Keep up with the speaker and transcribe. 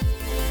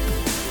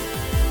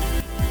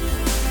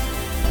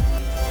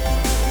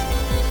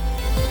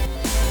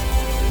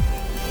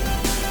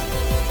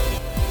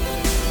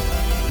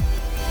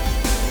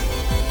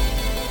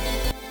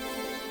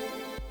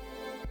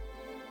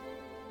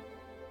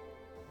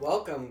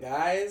Welcome,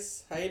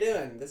 guys. How you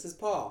doing? This is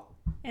Paul.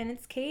 And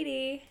it's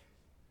Katie.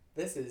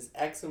 This is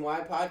X and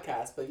Y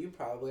podcast, but you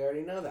probably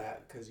already know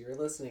that because you're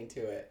listening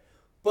to it.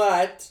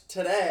 But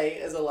today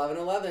is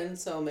 11/11,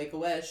 so make a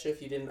wish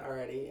if you didn't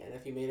already. And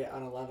if you made it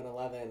on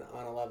 11/11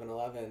 on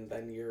 11/11,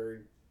 then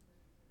you're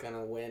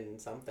gonna win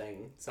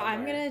something somewhere.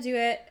 I'm gonna do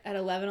it at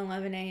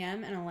 11:11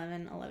 a.m. and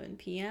 11:11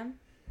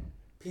 p.m.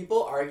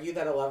 People argue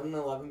that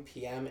 11:11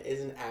 p.m.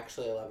 isn't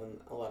actually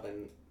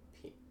 11:11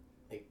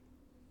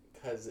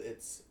 because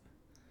it's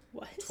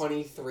What?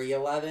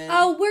 23:11.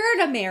 Oh, we're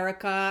in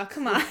America.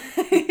 Come on.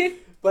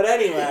 But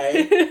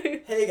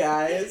anyway, hey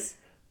guys.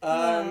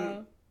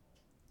 Wow.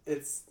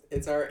 It's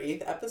our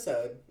 8th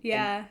episode.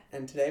 Yeah.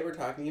 And today we're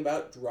talking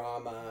about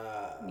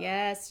drama.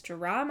 Yes,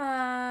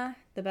 drama.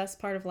 The best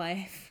part of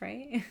life,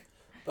 right?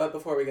 But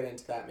before we get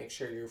into that, make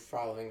sure you're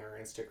following our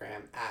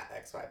Instagram at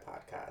XY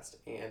Podcast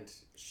and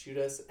shoot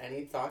us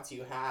any thoughts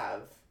you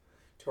have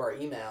to our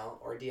email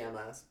or DM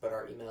us. But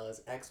our email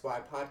is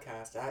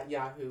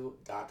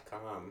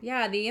xypodcast@yahoo.com.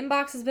 Yeah, the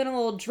inbox has been a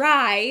little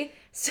dry.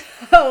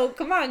 So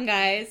come on,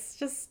 guys.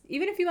 Just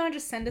even if you want to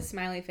just send a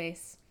smiley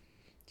face,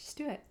 just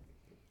do it.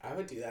 I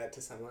would do that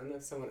to someone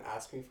if someone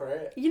asked me for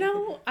it. You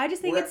know, I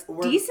just think it's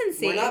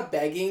decency. We're not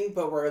begging,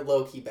 but we're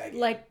low-key begging.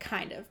 Like,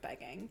 kind of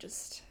begging.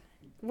 Just,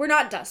 we're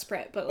not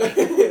desperate, but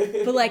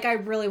like, I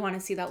really want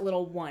to see that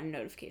little one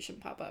notification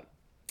pop up.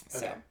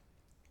 So. Okay.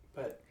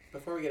 But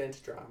before we get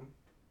into drama,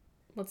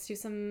 let's do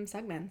some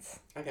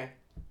segments. Okay.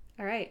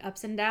 All right,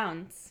 ups and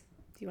downs.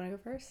 Do you want to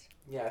go first?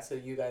 Yeah, so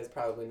you guys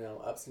probably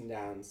know ups and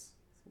downs.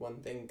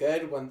 One thing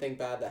good, one thing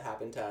bad that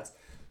happened to us.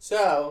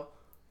 So,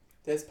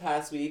 this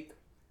past weekend,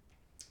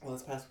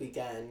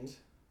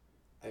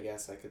 I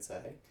guess I could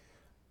say,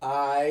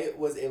 I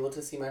was able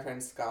to see my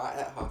friend Scott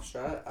at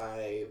Hofstra.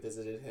 I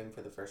visited him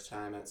for the first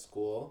time at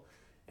school,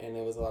 and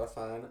it was a lot of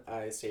fun.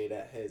 I stayed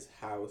at his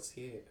house.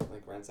 He,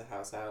 rents a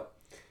house out,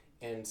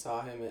 and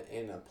saw him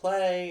in a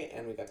play,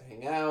 and we got to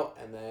hang out,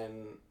 and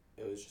then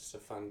it was just a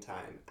fun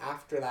time.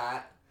 After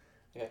that,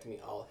 I got to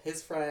meet all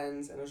his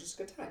friends, and it was just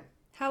a good time.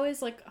 How is,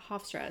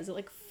 Hofstra? Is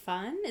it,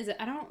 fun?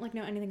 I don't,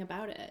 know anything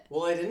about it.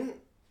 Well, I didn't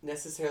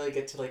necessarily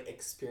get to,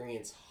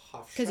 experience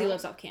Hofstra. Because he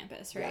lives off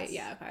campus, right? Yes.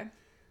 Yeah, okay.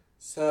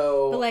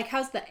 So... But,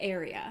 how's the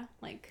area?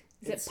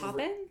 Is it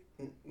poppin'?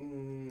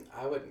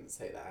 I wouldn't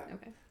say that.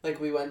 Okay.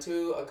 We went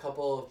to a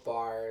couple of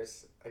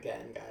bars.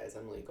 Again, guys,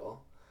 I'm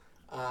legal.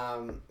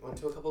 Went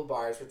to a couple of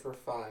bars, which were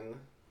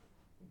fun,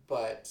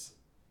 but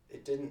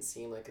it didn't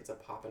seem like it's a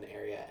poppin'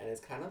 area, and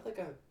it's kind of like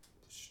a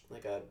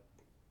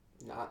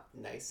not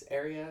nice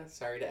area.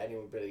 Sorry to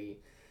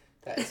anybody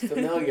that is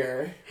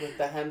familiar with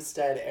the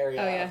Hempstead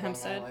area. Oh yeah, of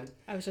Hempstead. Long Island.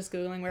 I was just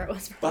Googling where it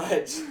was from.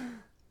 But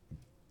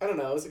I don't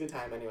know. It was a good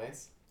time,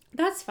 anyways.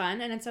 That's fun,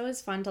 and it's always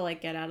fun to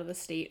get out of the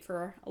state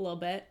for a little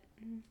bit.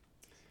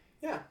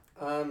 Yeah.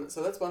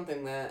 So that's one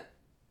thing that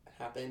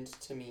happened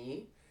to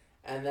me,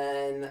 and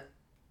then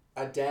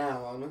a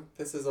down.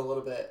 This is a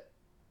little bit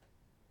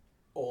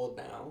old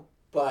now,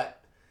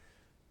 but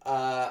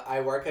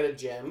I work at a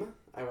gym.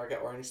 I work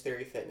at Orange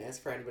Theory Fitness,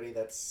 for anybody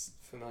that's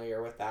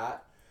familiar with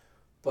that.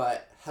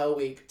 But Hell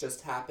Week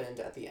just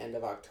happened at the end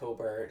of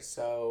October,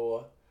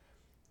 so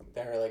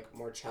there are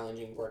more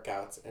challenging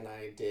workouts, and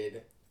I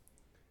did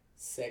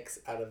 6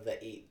 out of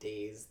the 8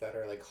 days that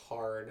are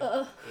hard,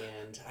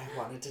 and I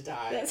wanted to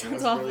die. That sounds I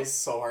was awful. really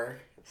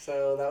sore,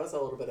 so that was a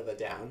little bit of a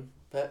down.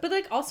 But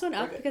also an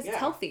up because it's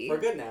healthy. We're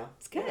good now.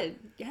 It's good.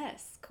 Yeah.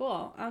 Yes.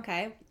 Cool.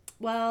 Okay.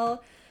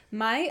 Well,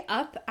 my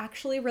up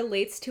actually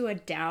relates to a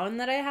down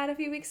that I had a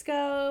few weeks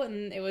ago,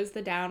 and it was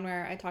the down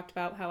where I talked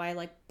about how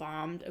I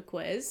bombed a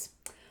quiz.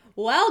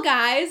 Well,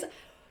 guys,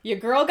 your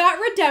girl got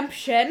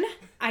redemption.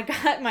 I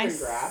got my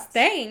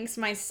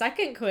my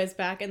second quiz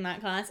back in that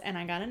class, and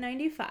I got a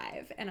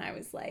 95, and I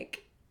was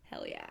like,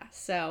 hell yeah.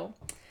 So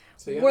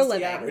you we're have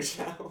living. the average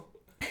now.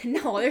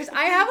 No,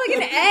 I have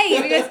an A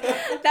because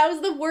that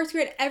was the worst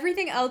grade.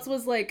 Everything else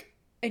was an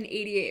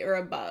 88 or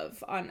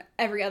above on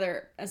every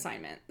other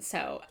assignment.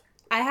 So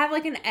I have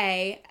an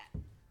A,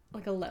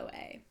 a low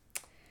A.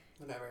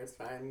 Whatever, it's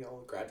fine.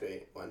 You'll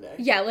graduate one day.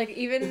 Yeah,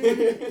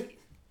 even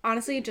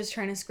honestly, just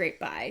trying to scrape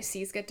by.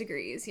 C's get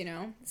degrees,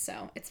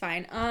 so it's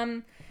fine.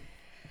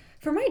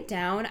 For my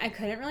down, I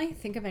couldn't really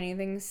think of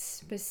anything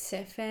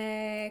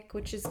specific,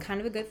 which is kind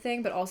of a good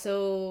thing, but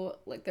also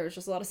there was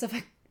just a lot of stuff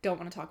I don't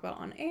want to talk about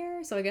on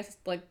air. So I guess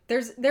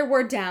there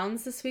were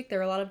downs this week. There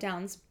were a lot of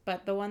downs,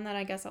 but the one that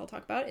I guess I'll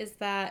talk about is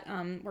that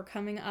we're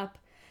coming up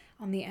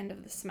on the end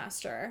of the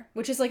semester,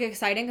 which is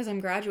exciting because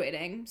I'm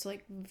graduating. So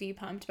V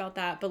pumped about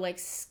that, but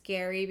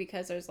scary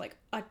because there's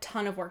a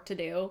ton of work to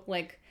do.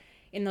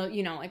 In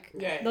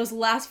the those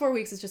last 4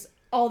 weeks is just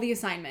all the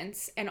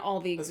assignments and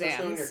all the exams.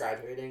 Especially when you're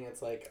graduating,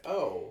 it's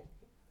oh,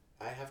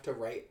 I have to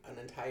write an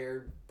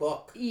entire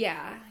book.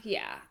 Yeah.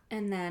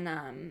 And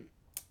then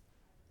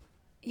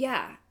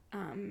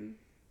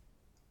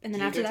and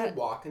then after that, do you get to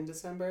walk in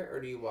December, or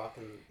do you walk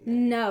in May?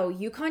 No,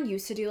 UConn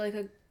used to do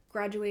a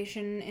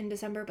graduation in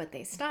December, but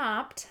they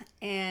stopped,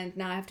 and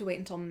now I have to wait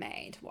until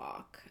May to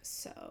walk.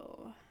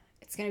 So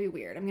It's gonna be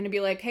weird. I'm gonna be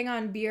like, hang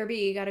on,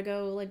 BRB, gotta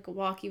go like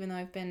walk, even though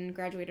I've been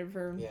graduated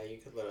for Yeah, you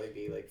could literally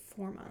be like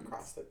 4 months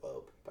across the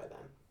globe by then.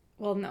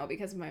 Well, no,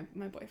 because my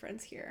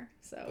boyfriend's here,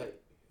 so.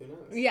 But who knows?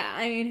 Yeah,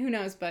 I mean, who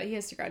knows? But he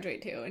has to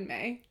graduate too in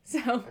May,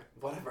 so.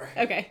 Whatever.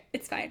 Okay,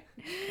 it's fine.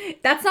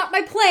 That's not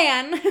my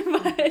plan,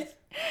 but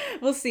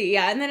we'll see.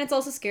 Yeah, and then it's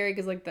also scary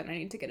because like then I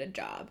need to get a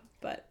job,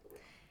 but.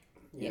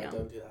 Yeah,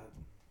 don't do that.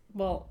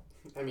 Well.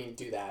 I mean,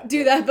 do that.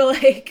 Do that, but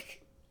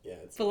like. Yeah.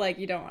 But like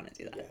you don't want to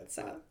do that. Yeah, it's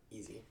so. not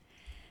easy.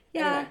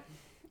 Yeah.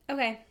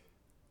 Anyway. Okay.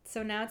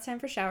 So now it's time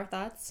for shower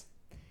thoughts,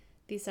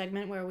 the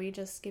segment where we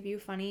just give you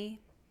funny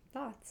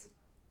thoughts.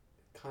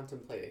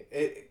 Contemplating.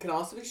 It can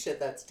also be shit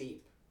that's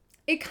deep.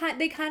 They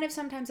kind of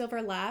sometimes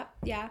overlap.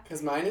 Yeah.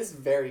 Because mine is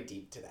very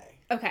deep today.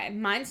 Okay,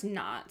 mine's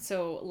not.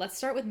 So let's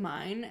start with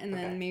mine, and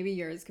then maybe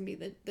yours can be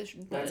the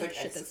mine's like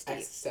shit that's deep.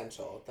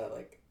 Existential. That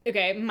like.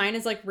 Okay, mine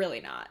is like really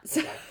not.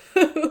 So.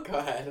 Okay. Go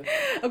ahead.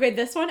 Okay,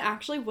 this one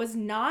actually was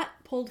not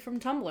pulled from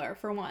Tumblr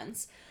for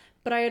once.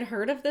 But I had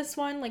heard of this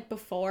one like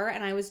before,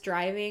 and I was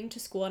driving to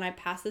school and I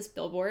passed this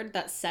billboard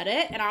that said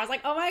it, and I was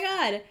like, oh my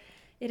god,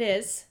 it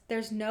is.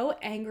 There's no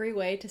angry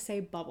way to say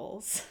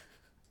bubbles.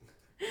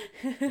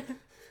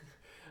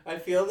 I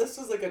feel this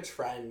was like a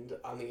trend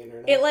on the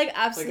internet. It like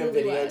absolutely like a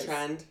video was.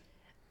 trend.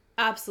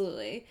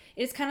 Absolutely.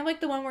 It's kind of like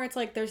the one where it's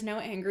like, there's no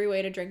angry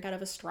way to drink out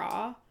of a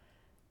straw.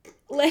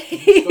 Like,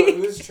 but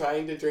who's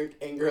trying to drink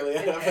angrily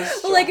out of a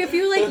straw? Like if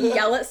you like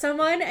yell at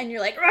someone and you're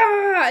like,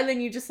 "Argh!" and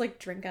then you just like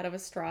drink out of a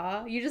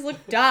straw, you just look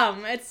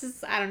dumb. It's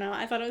just, I don't know.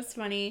 I thought it was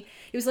funny.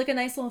 It was like a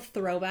nice little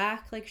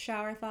throwback, like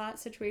shower thought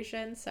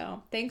situation.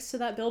 So thanks to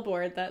that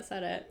billboard that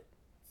said it.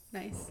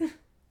 Nice.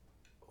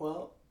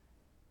 Well,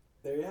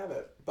 there you have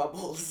it.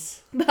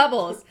 Bubbles.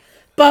 Bubbles.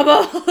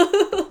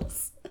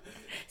 Bubbles.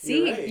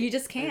 See, Right. you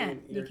just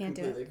can't. You're you can't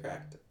do it. completely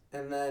correct.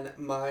 And then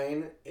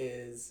mine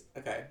is,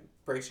 okay,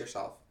 brace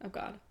yourself. Oh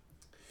God.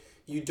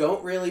 You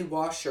don't really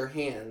wash your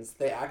hands.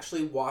 They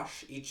actually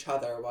wash each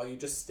other while you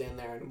just stand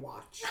there and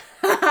watch.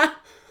 Oh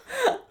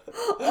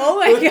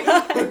my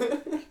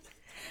God.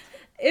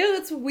 Ew,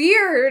 that's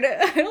weird.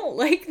 I don't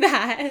like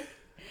that.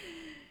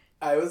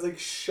 I was like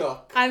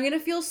shook. I'm gonna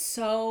feel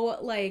so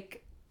like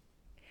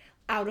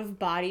out of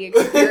body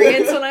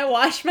experience when I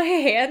wash my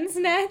hands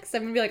next.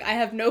 I'm gonna be like, I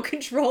have no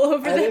control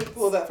over I this. didn't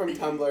pull that from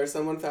Tumblr.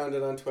 Someone found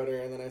it on Twitter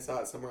and then I saw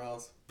it somewhere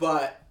else.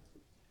 But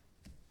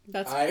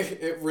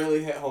it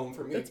really hit home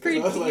for me. That's pretty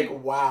I was deep.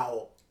 like,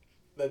 wow,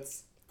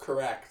 that's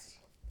correct.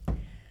 So,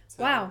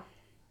 Wow.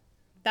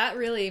 That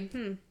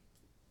really,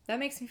 that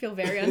makes me feel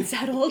very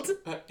unsettled.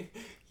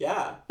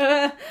 yeah.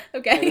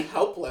 Okay. And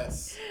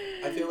helpless.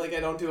 I feel like I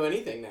don't do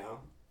anything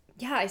now.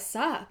 Yeah, I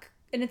suck.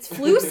 And it's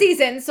flu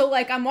season, so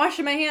like I'm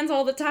washing my hands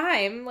all the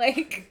time.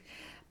 Like,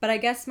 but I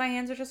guess my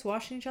hands are just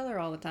washing each other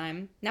all the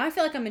time. Now I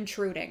feel like I'm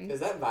intruding.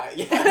 Is that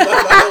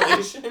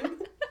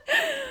violation?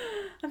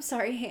 I'm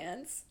sorry,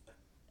 hands.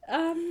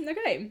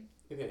 Okay.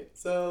 Okay,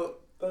 so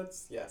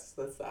that's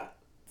that.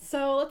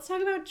 So let's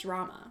talk about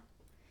drama.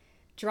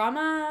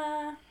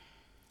 Drama.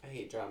 I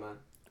hate drama.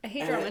 I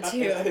hate drama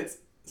too. It's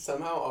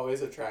somehow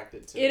always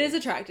attracted to me. It is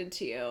attracted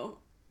to you.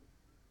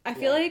 I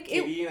feel like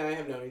Katie and I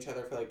have known each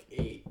other for like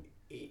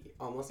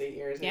almost 8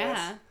 years. I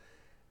guess.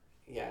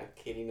 Yeah,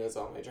 Katie knows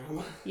all my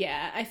drama.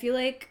 Yeah, I feel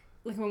like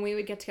when we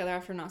would get together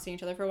after not seeing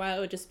each other for a while, it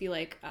would just be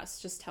like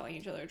us just telling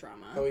each other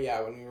drama. Oh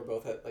yeah, when we were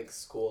both at like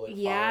school. Like,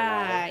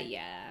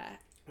 yeah.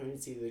 When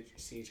we'd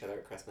see each other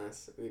at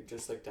Christmas, we'd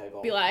just like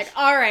divulge. Be like,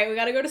 all right, we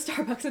gotta go to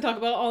Starbucks and talk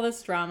about all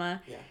this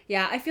drama. Yeah.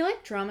 Yeah, I feel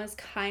like drama's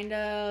kind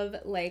of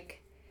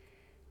like,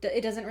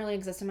 it doesn't really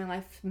exist in my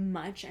life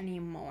much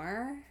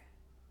anymore,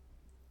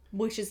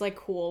 which is like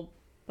cool,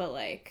 but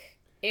like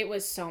it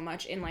was so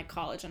much in like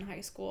college and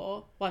high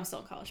school. Well, I'm still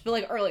in college, but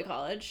like early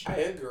college. I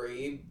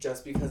agree,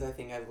 just because I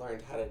think I've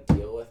learned how to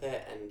deal with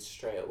it and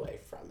stray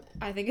away from it.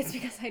 I think it's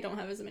because I don't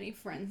have as many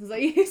friends as I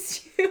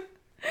used to.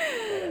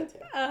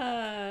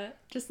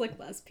 Just like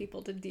less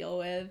people to deal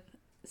with.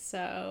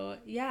 So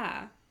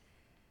yeah.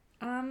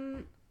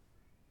 Want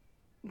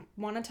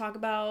to talk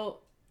about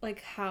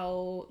like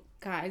how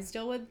guys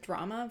deal with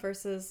drama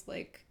versus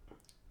like.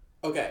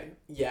 Okay,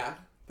 yeah,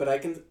 but I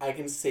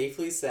can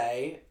safely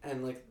say,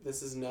 and like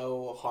this is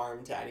no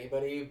harm to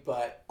anybody,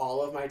 but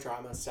all of my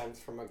drama stems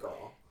from a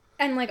girl.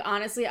 And like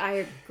honestly,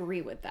 I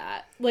agree with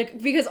that.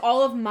 Like because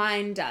all of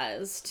mine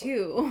does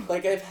too.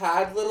 Like I've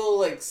had little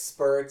like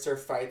spurts or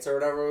fights or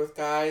whatever with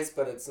guys,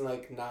 but it's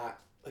like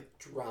not like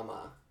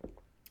drama.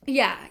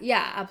 Yeah,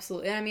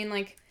 absolutely. I mean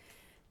like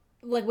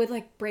with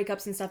like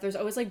breakups and stuff, there's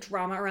always like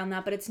drama around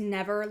that, but it's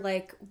never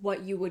like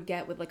what you would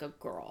get with like a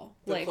girl.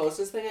 The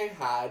closest thing I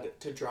had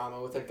to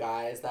drama with a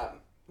guy is that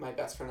my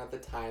best friend at the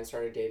time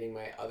started dating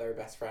my other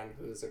best friend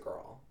who's a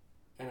girl,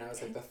 and I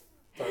was like the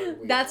third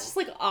wheel. That's just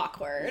like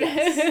awkward.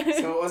 Yes.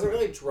 So it wasn't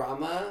really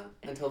drama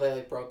until they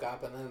like broke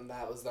up, and then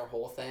that was their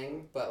whole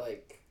thing. But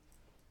like,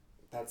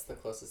 that's the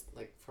closest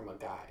like from a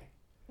guy.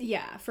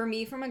 Yeah, for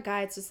me, from a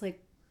guy, it's just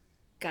like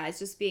guys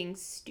just being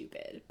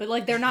stupid, but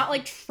like they're not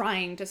like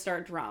trying to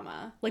start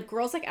drama. Like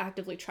girls like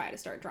actively try to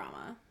start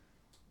drama.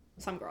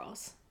 Some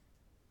girls.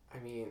 I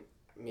mean,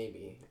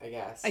 maybe, I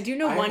guess. I do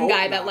know one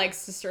guy that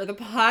likes to stir the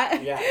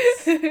pot.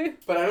 Yes.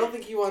 But I don't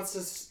think he wants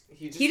to...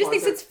 He just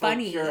thinks it's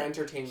funny. Pure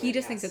entertainment. He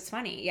just thinks it's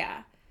funny,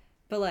 yeah.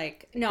 But,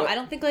 like, no, I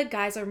don't think, like,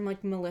 guys are,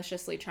 like,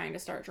 maliciously trying to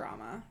start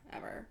drama,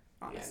 ever,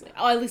 honestly.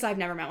 Yeah, no. Oh, at least I've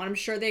never met one. I'm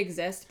sure they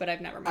exist, but I've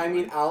never met one. I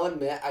mean, I'll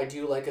admit, I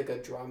do like a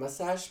good drama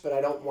sesh, but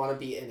I don't want to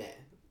be in it.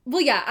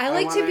 Well, yeah, I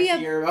like to be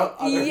hear about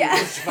other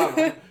people's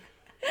drama.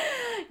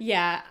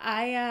 Yeah,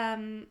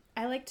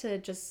 I like to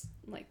just,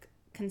 like,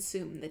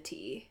 consume the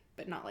tea,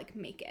 but not, like,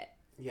 make it.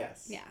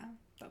 Yes. Yeah,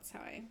 that's how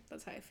I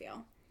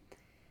feel.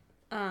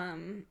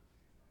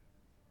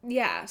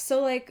 Yeah,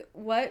 so, like,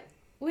 what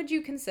would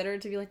you consider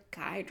to be, like,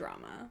 guy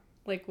drama?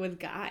 Like, with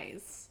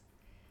guys?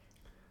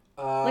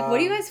 Like, what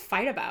do you guys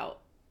fight about?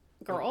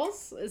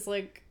 Girls? Is,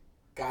 like...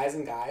 Guys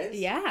and guys?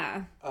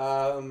 Yeah.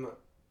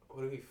 What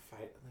do we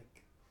fight?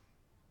 Like,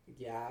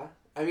 yeah.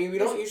 I mean, we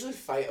don't usually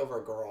fight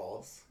over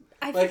girls.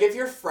 Like, if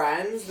you're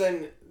friends,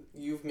 then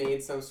you've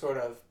made some sort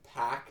of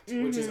pact,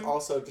 which is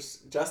also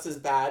just as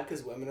bad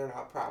because women are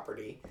not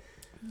property.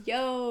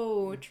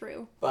 Yo,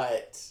 true.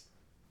 But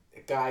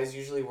guys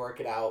usually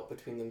work it out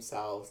between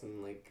themselves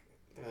and, like,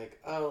 they're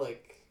like, oh,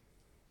 like,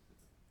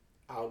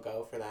 I'll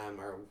go for them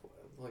or,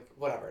 like,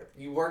 whatever.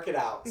 You work it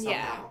out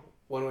somehow,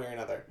 one way or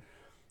another.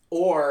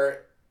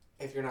 Or,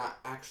 if you're not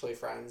actually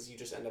friends, you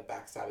just end up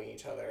backstabbing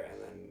each other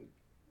and then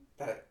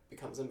that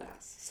becomes a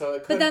mess. So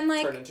it could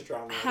turn into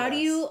drama. How do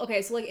you...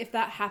 Okay, so, like, if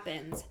that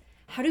happens,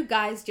 how do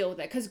guys deal with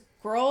it? Because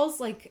girls,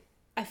 like,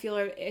 I feel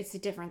it's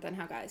different than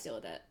how guys deal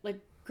with it. Like,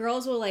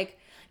 girls will, like,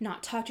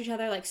 not talk to each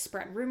other, like,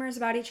 spread rumors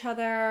about each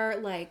other,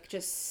 like,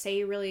 just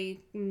say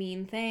really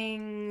mean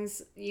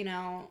things, you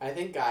know? I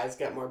think guys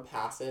get more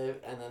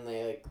passive, and then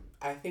they, like...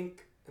 I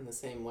think in the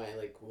same way,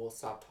 like, we'll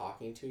stop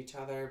talking to each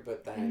other,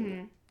 but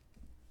then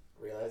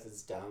realize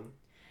it's dumb.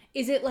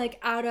 Is it, like,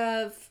 out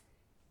of...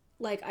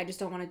 like, I just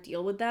don't want to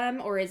deal with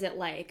them, or is it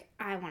like,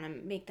 I want to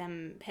make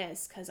them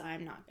piss because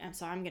I'm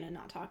going to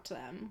not talk to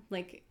them?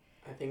 Like,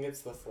 I think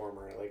it's the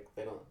former. Like,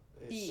 they don't,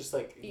 it's just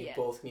like, you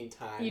both need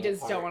time. You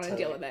just don't want to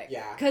deal with it.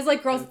 Yeah. Because,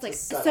 like, girls, it's like,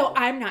 so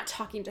I'm not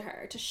talking to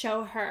her to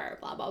show her,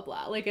 blah, blah,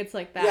 blah. Like, it's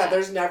like that. Yeah,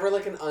 there's never,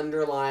 like, an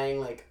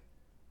underlying, like...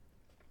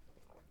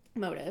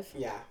 motive.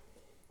 Yeah.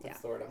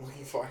 That's the word I'm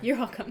looking for. You're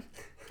welcome.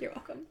 You're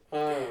welcome.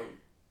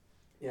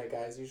 Yeah,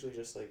 guys usually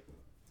just, like,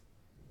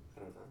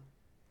 I don't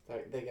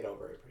know. They get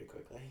over it pretty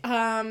quickly.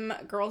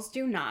 Girls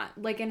do not.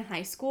 Like, in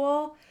high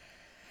school,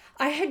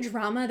 I had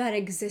drama that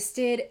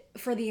existed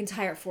for the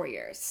entire 4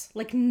 years.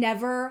 Like,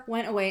 never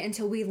went away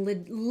until we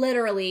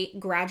literally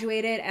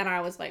graduated, and I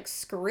was like,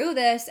 screw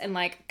this, and,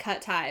 like,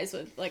 cut ties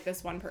with, like,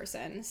 this one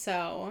person.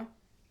 So...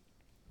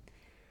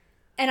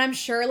 And I'm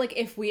sure, like,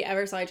 if we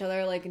ever saw each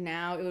other, like,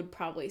 now, it would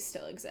probably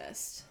still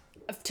exist.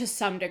 To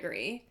some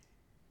degree.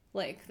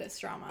 Like, this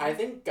drama. I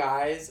think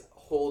guys...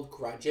 hold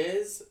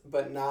grudges,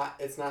 but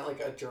it's not like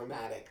a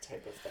dramatic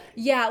type of thing.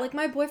 Yeah, like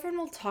my boyfriend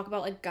will talk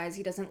about like guys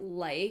he doesn't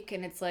like,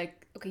 and it's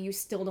like, okay, you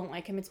still don't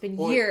like him. It's been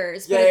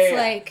years, but it's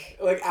like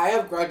I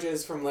have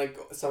grudges from like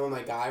some of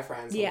my guy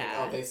friends.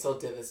 Yeah, like, oh, they still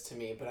did this to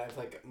me, but I've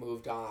like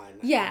moved on.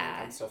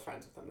 Yeah, I'm still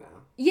friends with them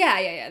now.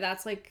 Yeah.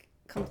 That's like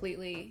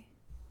completely.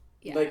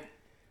 Yeah. Like,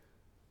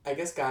 I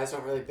guess guys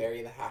don't really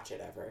bury the hatchet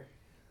ever.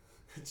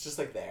 It's just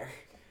like there.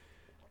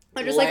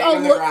 I'm just like,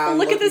 oh,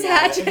 look at this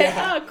hatchet.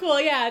 Yeah. Oh, cool.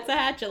 Yeah, it's a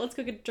hatchet. Let's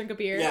go drink a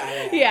beer.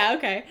 Yeah,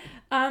 okay.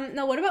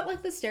 No, what about,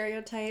 like, the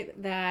stereotype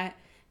that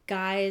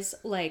guys,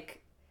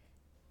 like,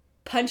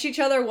 punch each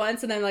other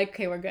once and then, like,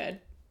 okay, we're good?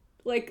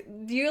 Like,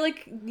 do you,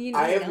 like, you know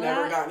I have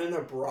never gotten in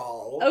a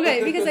brawl.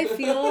 Okay, because I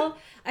feel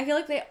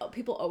like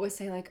people always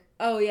say, like,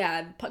 oh,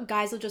 yeah,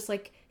 guys will just,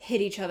 like,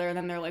 hit each other and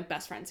then they're, like,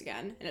 best friends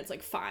again. And it's,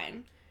 like,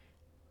 fine.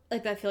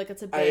 Like, I feel like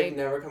it's a big... I've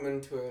never come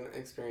into an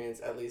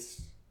experience, at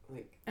least,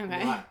 like,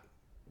 not...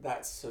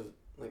 that's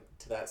like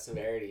to that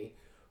severity,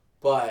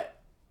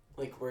 but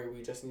like where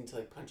we just need to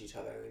like punch each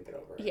other and then get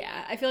over it.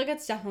 Yeah, I feel like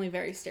it's definitely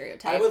very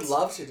stereotyped. I would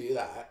love to do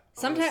that.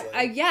 Sometimes,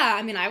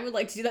 I mean, I would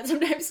like to do that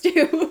sometimes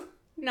too.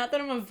 Not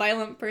that I'm a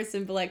violent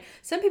person, but like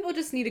some people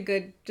just need a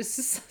good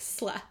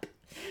slap,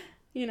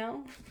 you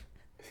know.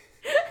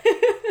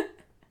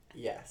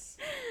 Yes.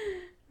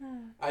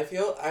 I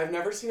feel I've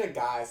never seen a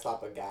guy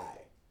slap a guy.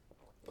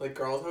 Like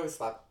girls always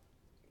slap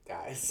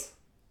guys.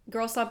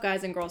 Girls slap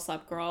guys and girls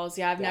slap girls.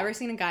 Yeah, I've never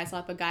seen a guy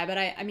slap a guy, but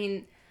I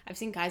mean, I've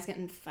seen guys get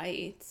in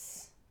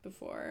fights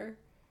before.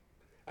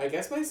 I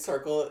guess my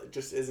circle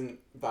just isn't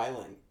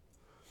violent.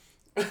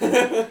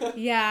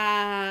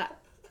 Yeah.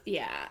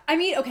 I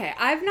mean, okay,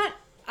 I've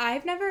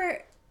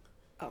never...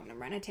 Oh, never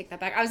mind, I take that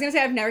back. I was gonna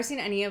say I've never seen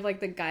any of,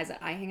 like, the guys that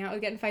I hang out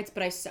with get in fights,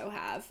 but I so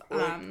have.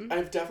 Like,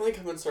 I've definitely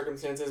come in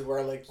circumstances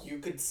where, like, you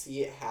could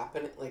see it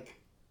happen.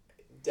 Like,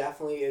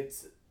 definitely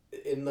it's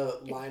in the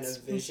line of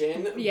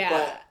vision,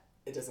 but...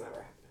 it doesn't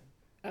ever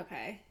happen.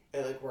 Okay.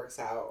 It, like, works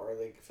out or,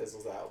 like,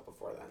 fizzles out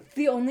before then.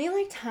 The only,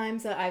 like,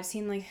 times that I've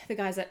seen, like, the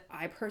guys that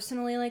I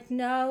personally, like,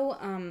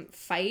 know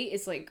fight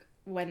is, like,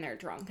 when they're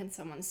drunk and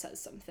someone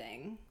says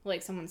something.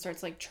 Like, someone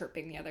starts, like,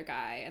 chirping the other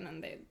guy, and then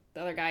the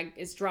other guy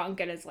is drunk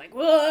and is like,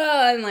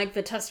 whoa, and, like,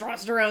 the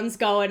testosterone's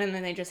going, and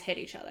then they just hit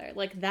each other.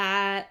 Like,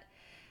 that...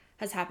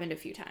 has happened a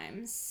few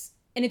times.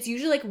 And it's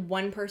usually, like,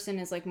 one person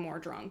is, like, more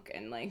drunk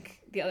and, like,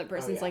 the other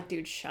person's like,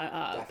 dude, shut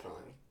up.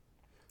 Definitely.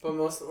 But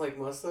most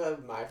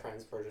of my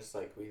friends were just,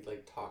 like, we,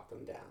 like, talk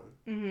them down.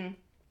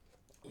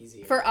 Mm-hmm.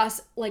 Easier. For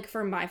us, like,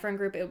 for my friend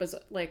group, it was,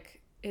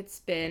 like, it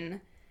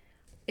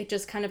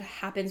just kind of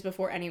happens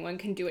before anyone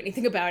can do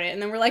anything about it.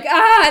 And then we're like,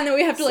 and then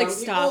we have to, like,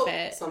 stop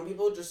it. Some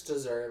people just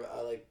deserve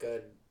a, like,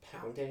 good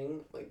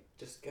pounding. Like,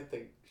 just get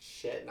the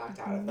shit knocked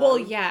out of them. Well,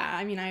 yeah.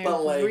 I mean, I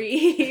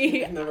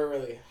agree. Like, it never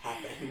really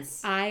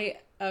happens. I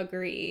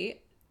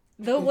agree.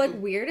 The, like,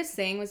 weirdest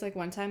thing was, like,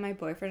 one time my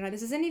boyfriend and I,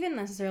 this isn't even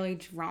necessarily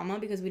drama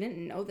because we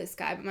didn't know this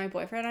guy, but my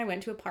boyfriend and I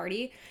went to a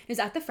party. It was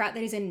at the frat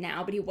that he's in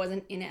now, but he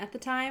wasn't in it at the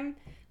time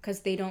because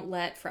they don't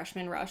let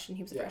freshmen rush, and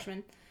he was a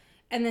freshman.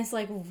 And this,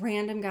 like,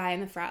 random guy in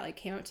the frat, like,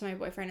 came up to my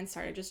boyfriend and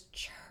started just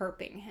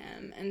chirping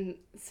him. And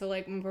so,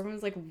 like, my boyfriend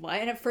was like,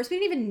 what? And at first we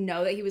didn't even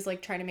know that he was,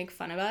 like, trying to make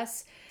fun of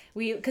us.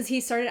 Because he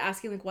started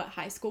asking, like, what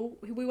high school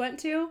we went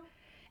to.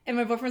 And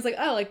my boyfriend was like,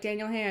 oh, like,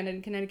 Daniel Hand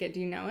in Connecticut, do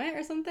you know it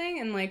or something?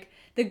 And, like,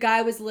 the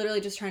guy was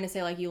literally just trying to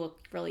say, like, you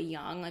look really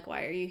young. Like,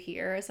 why are you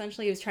here?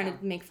 Essentially, he was trying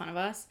to make fun of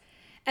us.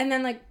 And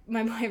then, like,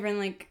 my boyfriend,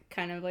 like,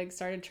 kind of, like,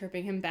 started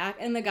chirping him back.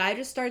 And the guy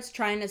just starts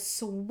trying to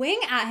swing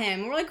at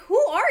him. We're like, who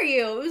are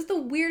you? It was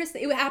the weirdest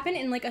thing. It happened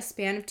in, like, a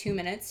span of 2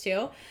 minutes,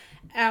 too.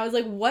 And I was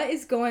like, what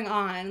is going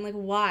on? Like,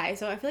 why?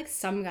 So I feel like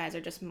some guys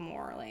are just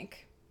more,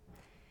 like,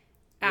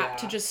 apt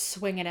to just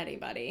swing at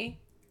anybody.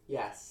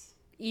 Yes.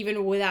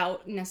 Even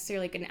without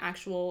necessarily, like, an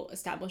actual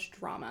established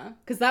drama.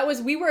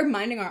 Because we were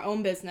minding our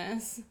own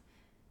business.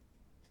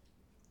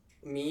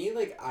 Me,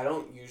 like, I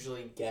don't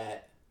usually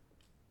get,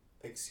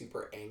 like,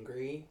 super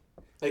angry.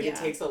 Like, it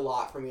takes a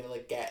lot for me to,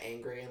 like, get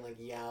angry and, like,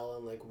 yell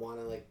and, like, want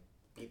to, like,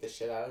 beat the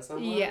shit out of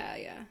someone.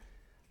 Yeah.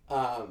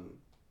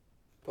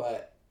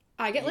 But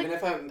I get, even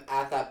if I'm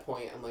at that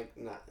point, I'm like,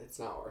 nah, it's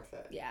not worth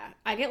it. Yeah.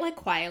 I get, like,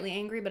 quietly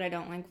angry, but I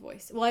don't, like,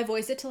 voice. Well, I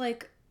voice it to,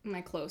 like, my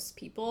close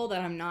people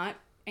that I'm not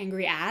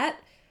angry at.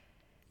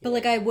 But,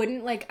 like, I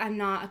wouldn't, like, I'm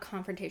not a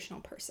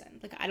confrontational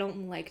person. Like, I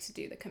don't like to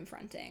do the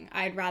confronting.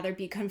 I'd rather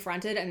be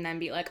confronted and then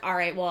be like, all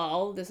right,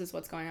 well, this is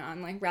what's going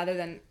on. Like, rather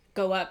than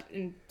go up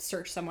and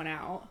search someone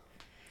out.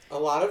 A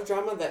lot of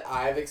drama that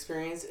I've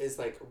experienced is,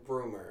 like,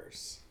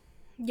 rumors.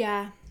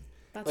 Yeah,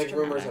 that's like,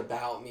 dramatic. rumors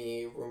about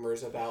me,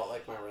 rumors about,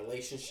 like, my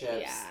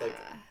relationships. Yeah. Like,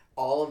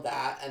 all of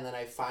that, and then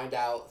I find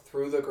out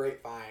through the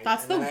grapevine.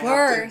 That's and the then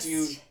worst. I have to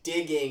do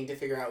digging to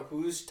figure out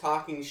who's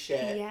talking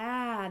shit.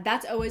 Yeah,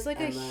 that's always, like,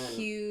 a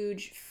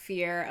huge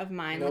fear of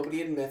mine.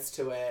 Nobody admits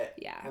to it.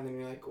 Yeah. And then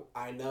you're like,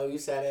 I know you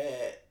said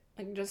it.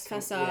 Like, just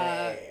fess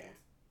up. Yeah.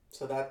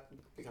 So that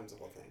becomes a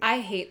whole thing. I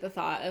hate the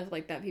thought of,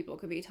 like, that people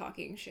could be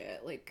talking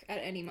shit, like, at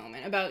any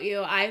moment about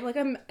you.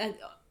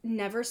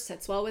 Never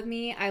sits well with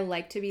me. I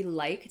like to be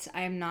liked.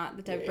 I am not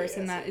the type of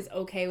person that is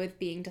okay with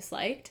being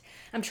disliked.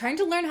 I'm trying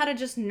to learn how to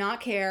just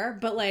not care,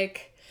 but,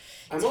 like,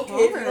 I'm okay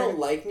if you don't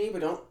like me,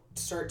 but don't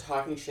start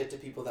talking shit to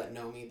people that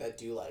know me that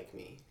do like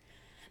me.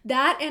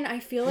 That, and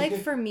I feel like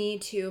for me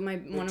too,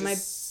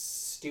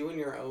 stew in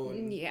your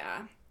own.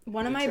 Yeah.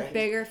 One of my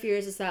bigger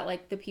fears is that,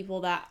 like, the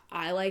people that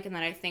I like and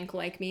that I think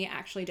like me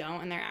actually don't,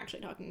 and they're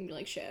actually talking,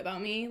 like, shit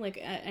about me, like,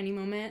 at any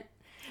moment.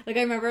 Like,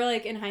 I remember,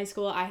 like, in high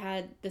school, I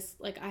had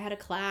a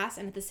class,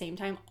 and at the same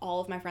time,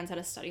 all of my friends had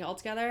a study hall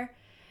together,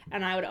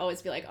 and I would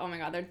always be like, oh my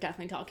god, they're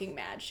definitely talking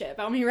mad shit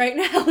about me right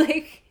now.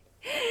 Like,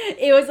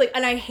 it was, like,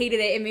 and I hated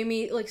it. It made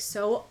me, like,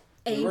 so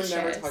anxious. We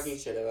were never talking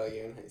shit about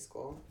you in high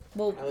school.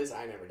 Well, at least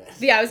I never did.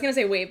 Yeah, I was gonna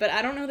say, wait, but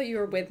I don't know that you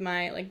were with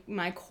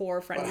my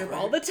core friend group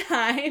all the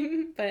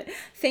time. But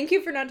thank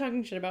you for not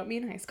talking shit about me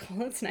in high school.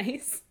 That's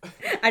nice.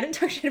 I didn't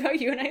talk shit about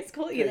you in high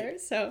school either,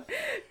 so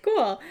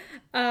cool.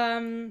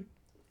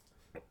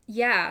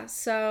 Yeah,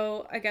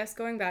 so I guess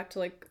going back to,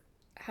 like,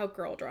 how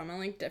girl drama,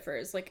 like,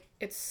 differs, like,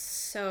 it's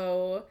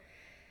so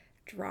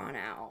drawn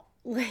out.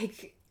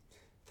 Like,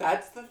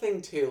 that's the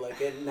thing too, like,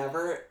 it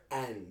never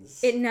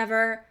ends. It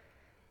never.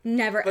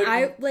 But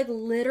I, like,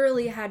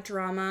 literally had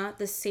drama,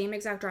 the same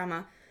exact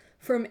drama,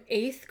 from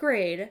 8th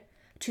grade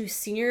to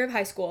senior year of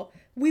high school.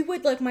 We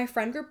would, like, my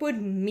friend group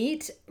would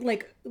meet,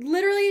 like,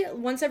 literally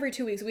once every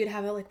 2 weeks. We'd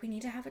have we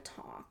need to have a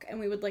talk. And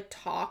we would, like,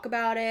 talk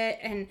about it.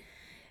 And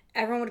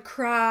everyone would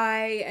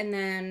cry. And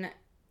then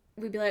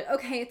we'd be like,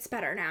 okay, it's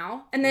better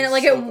now. And then,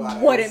 like, it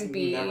wouldn't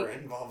be. Never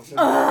involved in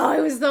that.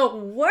 It was the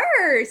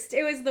worst.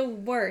 It was the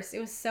worst. It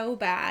was so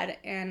bad.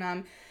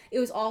 And it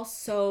was all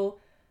so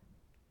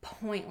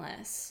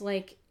pointless.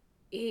 Like,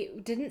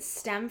 it didn't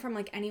stem from,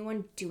 like,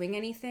 anyone doing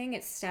anything.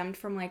 It stemmed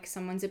from, like,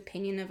 someone's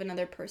opinion of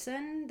another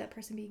person, that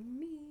person being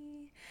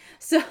me.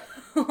 So,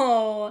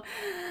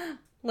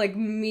 like,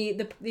 me,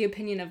 the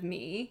opinion of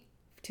me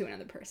to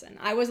another person.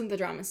 I wasn't the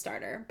drama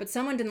starter, but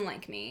someone didn't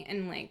like me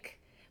and, like,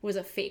 was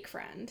a fake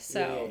friend.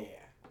 So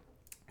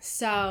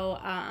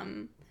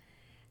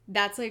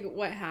that's, like,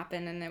 what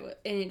happened, and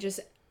it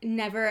just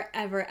never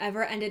ever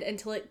ever ended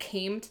until it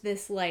came to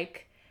this,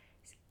 like,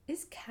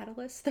 is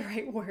catalyst the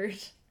right word?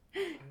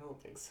 I don't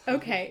think so.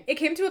 Okay. It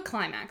came to a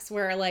climax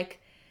where,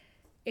 like,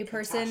 a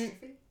person...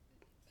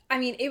 I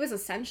mean, it was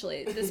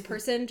essentially this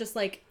person just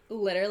like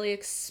literally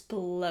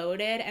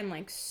exploded and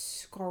like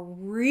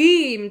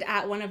screamed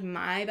at one of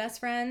my best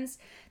friends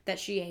that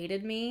she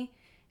hated me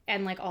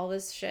and like all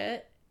this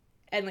shit.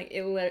 And like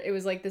it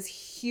was like this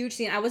huge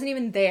scene. I wasn't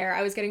even there.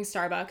 I was getting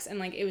Starbucks and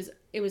like it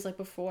was like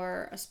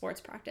before a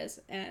sports practice.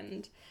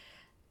 And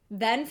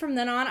then from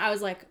then on I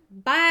was like,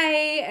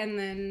 bye, and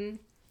then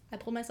I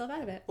pulled myself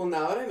out of it. Well,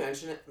 now that I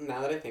mention it, now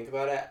that I think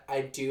about it,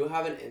 I do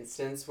have an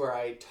instance where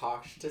I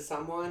talked to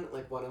someone,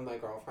 like one of my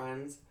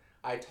girlfriends.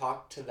 I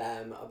talked to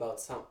them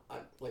about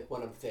like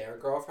one of their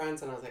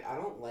girlfriends, and I was like, I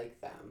don't like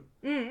them.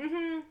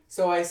 Mm-hmm.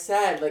 So I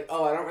said, like,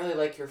 oh, I don't really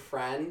like your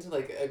friend.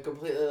 Like, a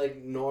completely,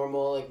 like,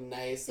 normal, like,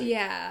 nice, like,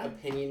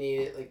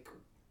 opinionated, like,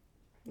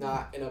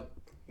 not in a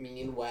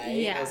mean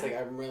way. Yeah. I was like,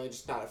 I'm really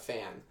just not a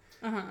fan.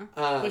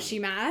 Uh-huh. Was she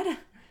mad?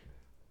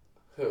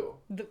 Who?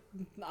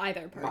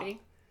 Either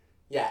party.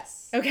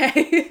 Yes.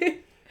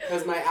 Okay.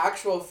 Because my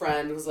actual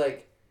friend was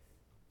like,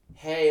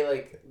 hey,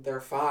 like, they're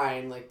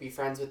fine, like, be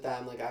friends with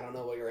them, like, I don't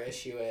know what your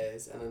issue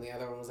is. And then the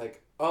other one was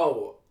like,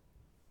 oh,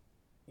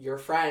 your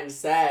friend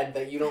said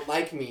that you don't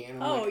like me.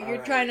 And I'm like,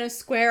 you're trying to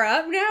square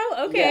up now?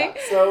 Okay.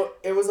 Yeah, so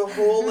it was a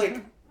whole,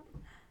 like,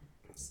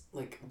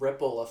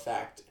 ripple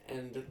effect,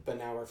 but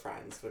now we're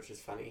friends, which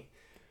is funny.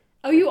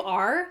 Oh, you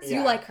are? So yeah.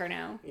 You like her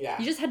now? Yeah.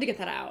 You just had to get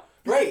that out.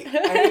 Right.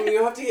 I mean,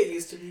 you have to get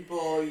used to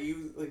people.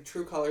 Like,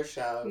 true colors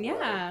show.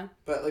 Yeah.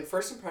 But, like,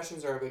 first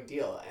impressions are a big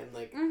deal. And,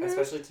 like,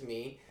 especially to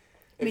me.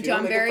 If Me you too.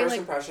 don't make a first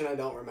impression, I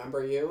don't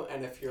remember you.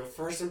 And if your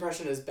first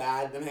impression is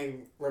bad, then I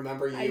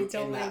remember you in that light. I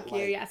don't like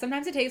you, yeah.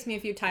 Sometimes it takes me a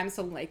few times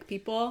to like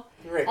people.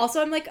 Right.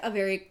 Also, I'm, like, a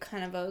very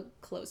kind of a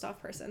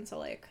closed-off person. So,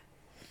 like,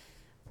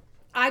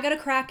 I got a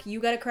crack, you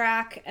got a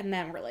crack, and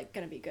then we're, like,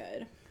 gonna be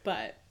good.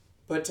 But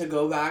to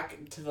go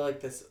back to,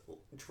 like, this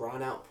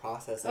drawn-out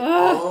process, like,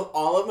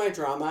 all of my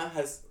drama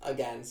has,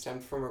 again,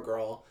 stemmed from a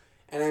girl.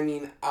 And, I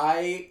mean,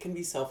 I can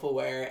be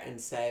self-aware and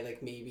say,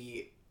 like,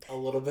 maybe a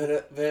little bit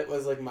of it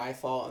was, like, my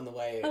fault in the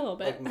way,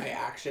 like, my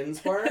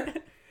actions were.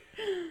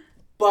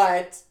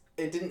 But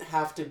it didn't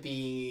have to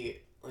be,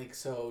 like,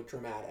 so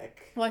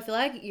dramatic. Well, I feel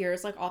like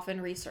yours, like,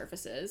 often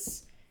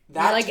resurfaces.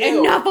 That You're like,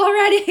 too. enough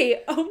already!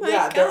 Oh my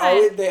god.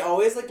 Yeah, they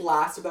always, like,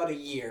 last about a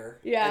year.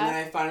 Yeah. And then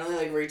I finally,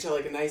 like, reach a,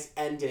 like, a nice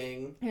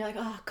ending. And you're like,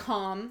 oh,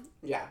 calm.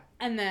 Yeah.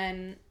 And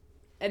then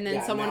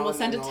someone will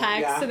send a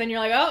text, and then you're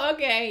like, oh,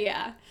 okay,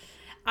 yeah.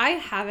 I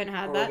haven't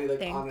had that, like,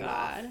 thank on and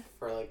God. Off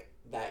for, like,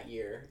 that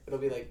year. It'll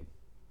be, like,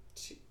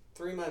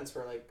 3 months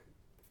where, like,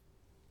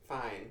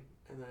 fine.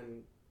 And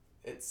then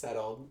it's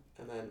settled.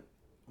 And then,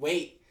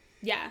 wait.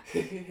 Yeah.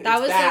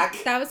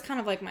 That was kind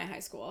of like my high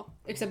school.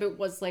 Except it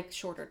was, like,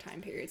 shorter time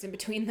periods in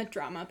between the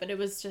drama. But it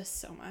was just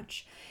so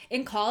much.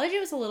 In college, it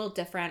was a little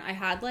different.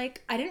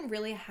 I didn't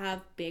really have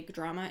big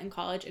drama in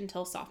college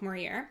until sophomore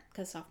year.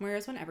 Because sophomore year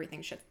is when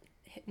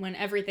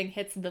everything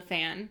hits the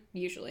fan,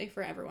 usually,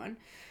 for everyone.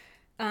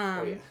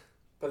 Oh, yeah.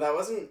 But that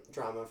wasn't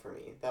drama for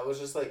me. That was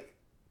just, like,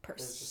 it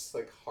was just,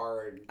 like,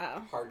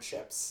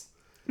 hardships.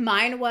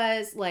 Mine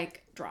was,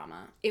 like,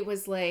 drama. It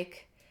was,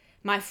 like,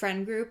 my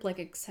friend group, like,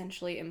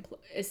 essentially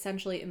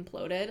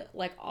imploded,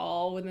 like,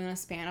 all within a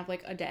span of,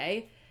 like, a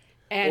day.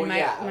 And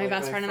my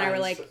best friend and I were,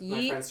 like,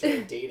 my friends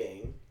started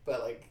dating,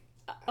 but, like...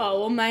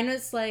 mine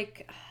was,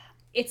 like...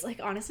 It's,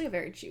 like, honestly a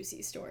very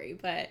juicy story,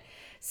 but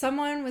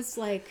someone was,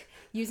 like,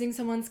 using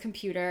someone's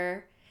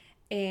computer,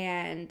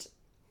 and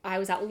I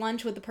was at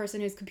lunch with the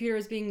person whose computer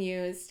was being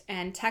used,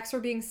 and texts were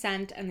being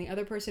sent, and the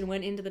other person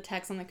went into the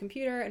text on the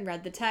computer and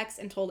read the text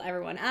and told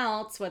everyone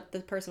else what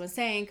the person was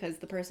saying because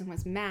the person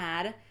was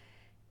mad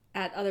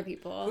at other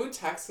people. Who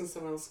texts on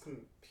someone else's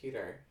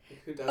computer?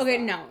 Like, who does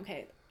that?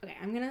 Okay,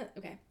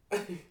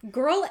 okay.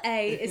 Girl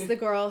A is the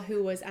girl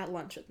who was at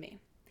lunch with me.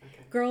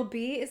 Okay. Girl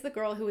B is the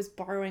girl who was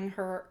borrowing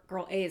her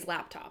Girl A's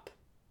laptop.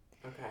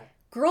 Okay.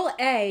 Girl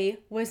A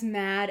was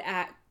mad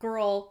at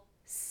Girl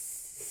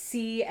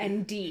C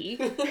and D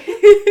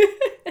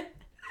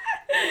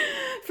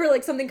for,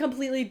 like, something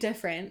completely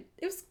different.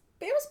 It was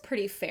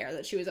pretty fair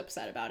that she was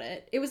upset about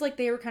it. It was like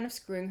they were kind of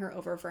screwing her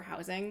over for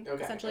housing,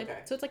 essentially. Okay.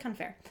 So it's, like, kind of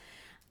fair.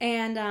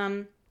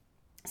 And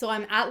so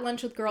I'm at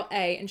lunch with Girl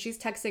A, and she's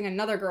texting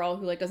another girl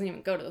who, like, doesn't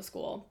even go to the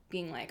school,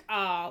 being like,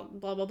 oh,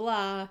 blah, blah,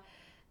 blah.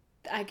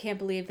 I can't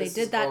believe they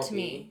did that to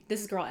me.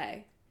 This is Girl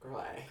A.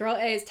 Girl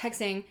A is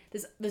texting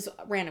this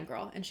random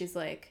girl, and she's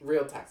like...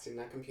 Real texting,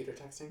 not computer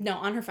texting? No,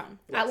 on her phone.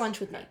 Yes. At lunch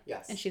with me.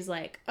 Yes. And she's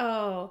like,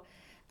 oh,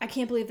 I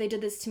can't believe they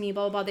did this to me,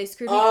 blah, blah, blah. They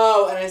screwed me.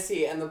 Oh, and I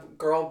see. And the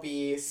girl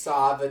B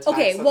saw the text on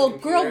the computer.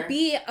 Girl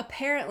B,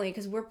 apparently,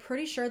 because we're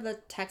pretty sure the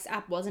text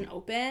app wasn't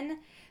open,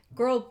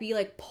 Girl B,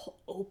 like,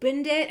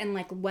 opened it and,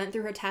 like, went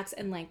through her text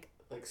and, like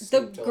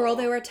the girl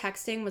they were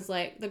texting was,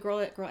 like... The girl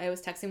that Girl A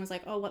was texting was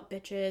like, oh, what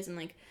bitches? And,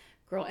 like...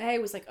 Girl A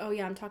was like, oh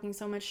yeah, I'm talking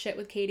so much shit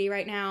with Katie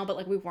right now, but,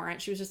 like, we weren't.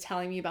 She was just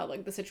telling me about,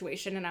 like, the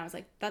situation, and I was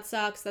like, that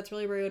sucks, that's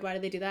really rude, why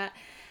did they do that?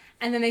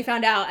 And then they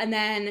found out, and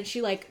then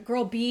she, like,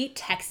 Girl B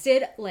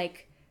texted,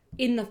 like,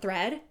 in the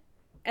thread,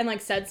 and,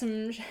 like, said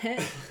some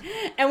shit,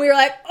 and we were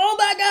like, oh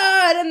my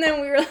god, and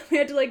then we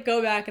had to, like,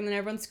 go back, and then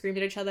everyone screamed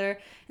at each other, and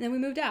then we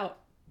moved out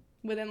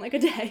within, like, a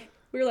day.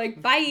 We were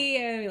like, bye,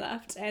 and we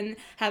left, and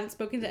haven't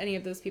spoken to any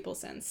of those people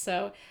since.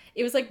 So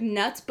it was like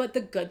nuts, but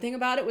the good thing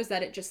about it was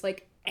that it just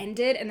like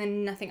ended and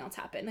then nothing else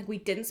happened. Like we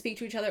didn't speak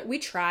to each other. We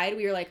tried.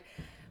 We were like,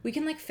 we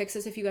can like fix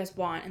this if you guys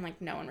want, and like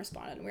no one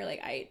responded. And we were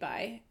like,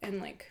 bye,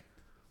 and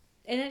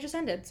it just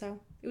ended. So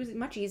it was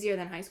much easier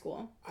than high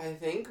school. I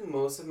think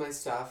most of my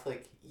stuff,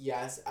 like,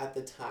 yes, at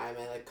the time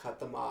I like cut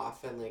them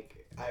off, and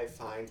like I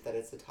find that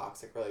it's a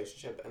toxic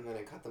relationship, and then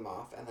I cut them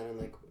off, and then I'm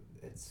like,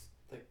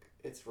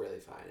 it's really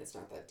fine. It's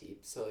not that deep.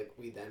 So like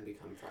we then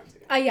become friends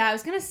again. Yeah, I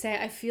was gonna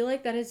say I feel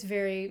like that is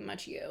very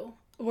much you.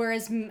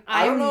 Whereas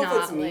I don't know not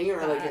if it's me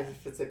like or that. like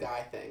if it's a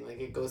guy thing.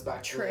 Like it goes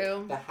back to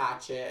like, the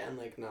hatchet and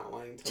like not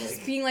wanting to just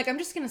like being like I'm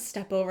just gonna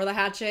step over the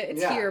hatchet.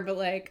 It's here, but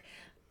like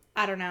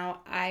I don't know.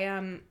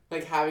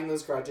 like having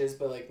those grudges,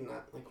 but like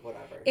not like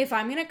whatever. If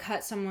I'm gonna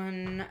cut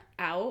someone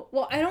out,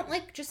 well, I don't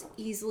like just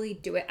easily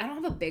do it. I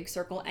don't have a big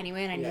circle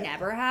anyway, and I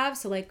never have.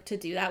 So like to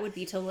do that would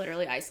be to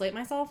literally isolate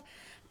myself.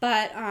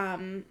 But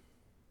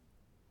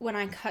when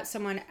I cut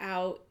someone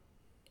out,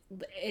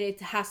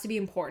 it has to be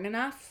important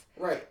enough.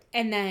 Right.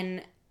 And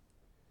then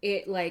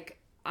it like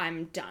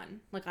I'm done.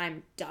 Like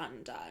I'm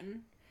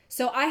done.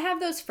 So I have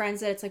those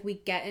friends that it's like we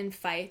get in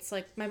fights.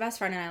 Like my best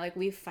friend and I, like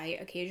we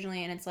fight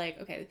occasionally, and it's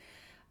like, okay,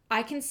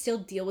 I can still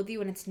deal with you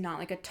when it's not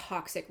like a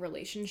toxic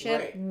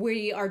relationship. Right.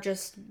 We are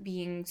just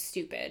being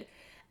stupid.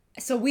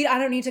 So I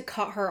don't need to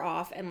cut her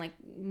off and like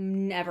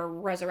never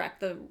resurrect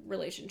the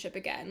relationship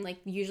again. Like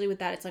usually with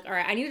that, it's like, all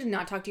right, I need to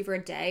not talk to you for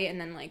a day,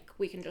 and then like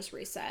we can just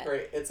reset.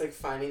 Right. It's like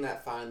finding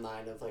that fine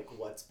line of like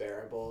what's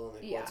bearable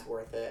and like what's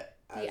worth it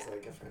as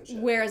like a friendship.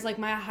 Whereas like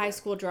my high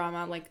school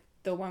drama, like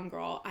the one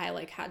girl, I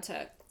like had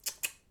to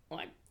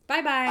like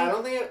bye. I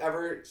don't think I've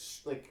ever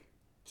like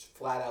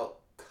flat out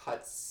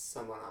cut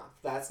someone off.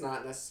 That's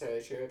not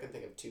necessarily true. I can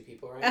think of 2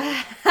 people right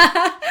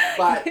now.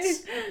 But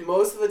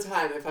most of the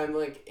time, if I'm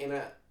like in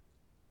a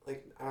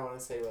like I don't want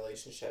to say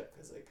relationship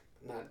because like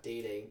not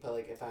dating, but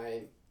like if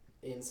I'm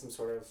in some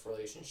sort of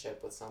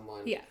relationship with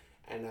someone,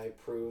 and I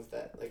prove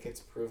that like it's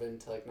proven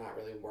to like not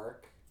really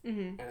work,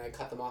 and I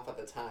cut them off at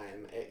the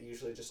time, it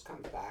usually just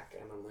comes back,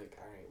 and I'm like,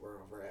 all right,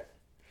 we're over it.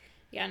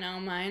 Yeah, no,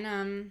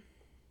 mine.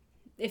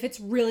 If it's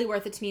really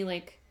worth it to me,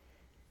 like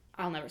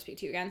I'll never speak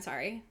to you again.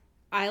 Sorry.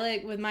 I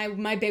like with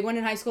my big one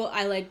in high school,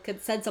 I like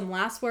said some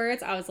last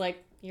words. I was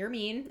like, you're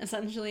mean,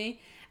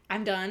 essentially.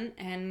 I'm done,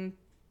 and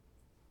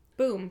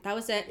boom, that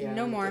was it. Yeah,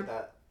 no more. Did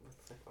that with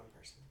like one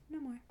person. No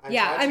more.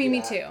 I mean,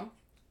 me too.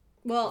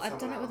 Well, I've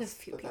done it with a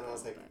few people. But then I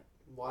was like,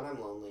 1,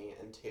 I'm lonely,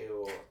 and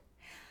 2,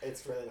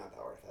 it's really not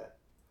that worth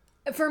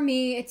it. For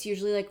me, it's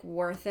usually like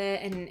worth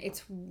it, and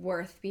it's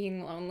worth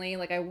being lonely.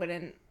 Like I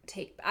wouldn't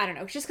I don't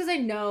know, just because I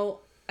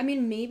know. I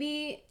mean,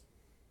 maybe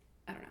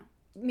I don't know.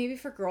 Maybe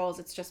for girls,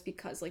 it's just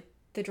because like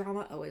the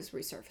drama always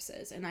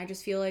resurfaces, and I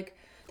just feel like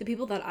the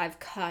people that I've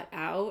cut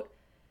out,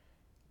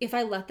 if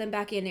I let them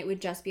back in, it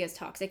would just be as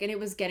toxic. And it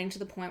was getting to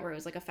the point where it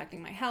was like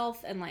affecting my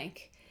health, and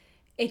like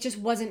it just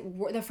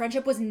wasn't the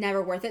friendship was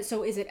never worth it.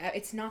 So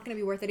it's not going to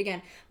be worth it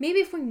again. Maybe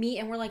if we meet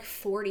and we're like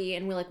 40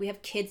 and we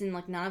have kids and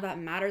like none of that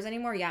matters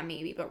anymore, yeah,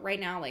 maybe. But right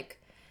now, like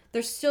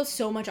there's still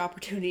so much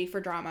opportunity for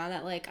drama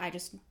that like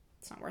it's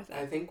not worth it.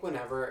 I think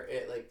whenever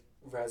it like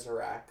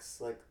resurrects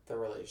like the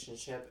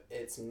relationship,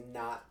 it's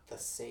not the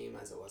same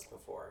as it was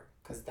before,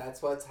 because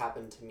that's what's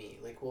happened to me.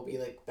 Like we'll be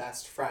like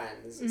best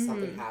friends,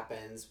 something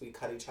happens, we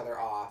cut each other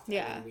off, and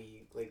then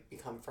we like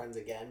become friends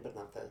again, but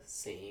not the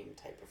same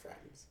type of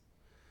friends.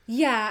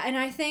 Yeah, and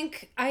I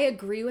think I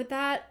agree with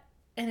that,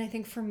 and I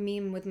think for me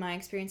with my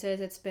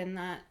experiences, it's been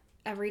that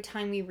every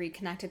time we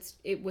reconnect,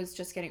 it was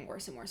just getting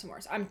worse and worse and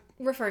worse. I'm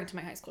referring to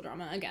my high school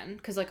drama again,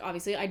 because like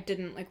obviously I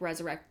didn't like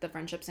resurrect the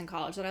friendships in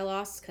college that I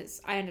lost,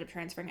 because I ended up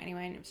transferring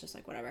anyway, and it was just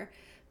like whatever.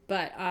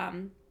 But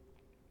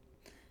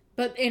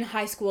in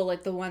high school,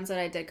 like the ones that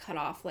I did cut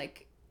off,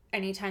 like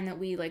anytime that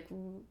we like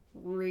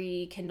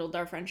rekindled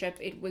our friendship,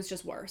 it was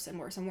just worse and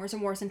worse and worse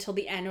and worse until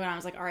the end when I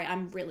was like, all right,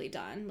 I'm really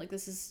done. Like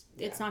this is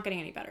it's not getting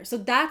any better. So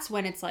that's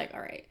when it's like,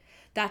 all right,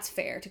 that's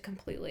fair to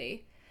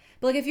completely.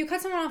 But like if you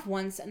cut someone off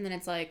once and then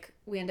it's like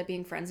we end up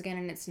being friends again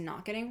and it's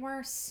not getting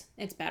worse,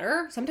 it's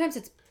better. Sometimes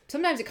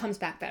it comes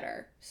back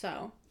better.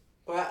 So.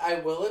 But I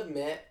will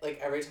admit, like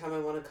every time I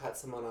want to cut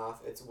someone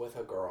off, it's with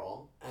a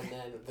girl, and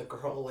then the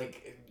girl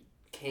like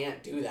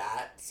can't do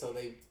that, so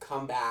they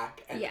come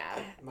back, and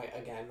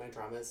my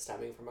drama is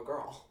stemming from a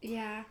girl.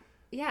 Yeah.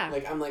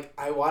 Like I'm like,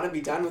 I want to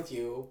be done with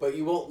you, but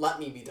you won't let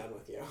me be done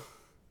with you.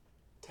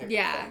 Type of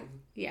thing.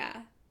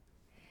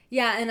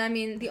 Yeah, and I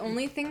mean, the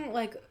only thing,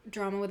 like,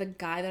 drama with a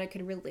guy that I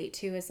could relate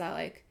to is that,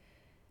 like,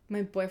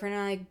 my boyfriend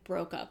and I, like,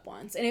 broke up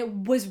once. And it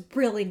was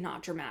really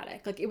not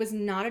dramatic. Like, it was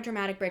not a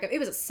dramatic breakup. It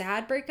was a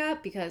sad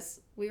breakup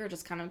because we were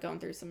just kind of going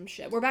through some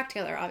shit. We're back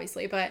together,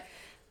 obviously, but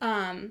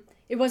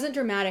it wasn't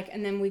dramatic.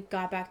 And then we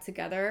got back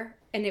together,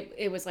 and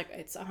it was, like,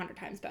 it's 100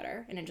 times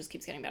better, and it just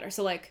keeps getting better.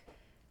 So, like,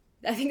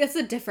 I think that's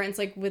the difference,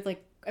 like, with,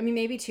 like, I mean,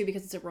 maybe, too,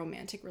 because it's a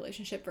romantic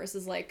relationship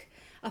versus, like,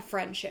 a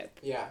friendship.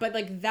 Yeah. But,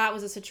 like, that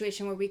was a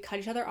situation where we cut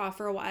each other off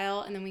for a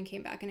while, and then we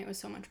came back, and it was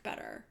so much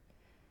better.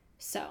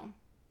 So,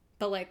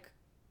 but, like,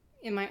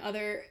 in my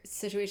other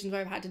situations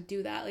where I've had to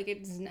do that, like,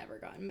 it's never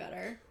gotten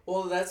better.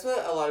 Well, that's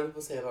what a lot of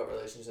people say about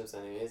relationships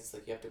anyways. It's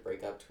like you have to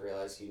break up to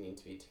realize you need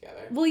to be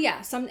together. Well,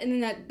 yeah,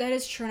 and that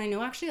is true, and I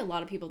know actually a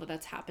lot of people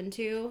that's happened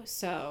to,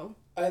 so...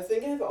 I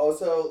think I've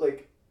also,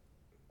 like,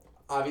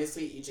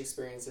 obviously each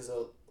experience is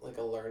a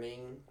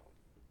learning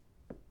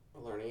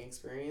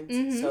experience.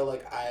 Mm-hmm. So,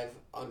 like, I've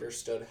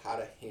understood how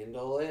to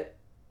handle it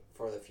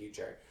for the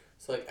future.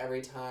 So, like,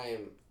 every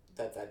time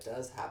that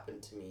does happen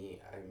to me,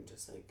 I'm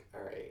just like,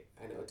 all right,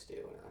 I know what to do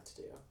and not to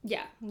do.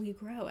 Yeah, we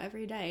grow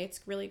every day.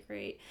 It's really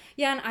great.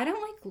 Yeah, and I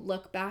don't, like,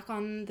 look back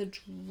on the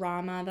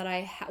drama that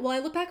I well, I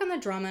look back on the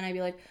drama and I'd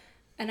be like,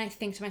 and I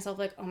think to myself,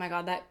 like, oh my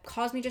God, that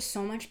caused me just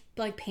so much,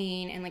 like,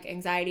 pain and, like,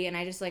 anxiety, and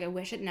I just, like, I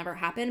wish it never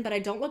happened, but I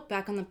don't look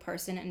back on the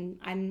person, and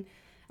I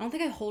don't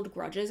think I hold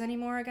grudges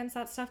anymore against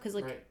that stuff, because,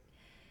 like, right.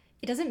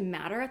 It doesn't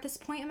matter at this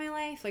point in my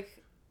life.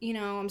 Like, you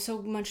know, I'm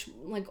so much,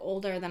 like,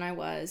 older than I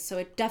was, so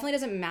it definitely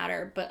doesn't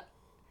matter, but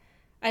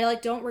I,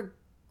 like, don't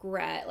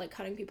regret, like,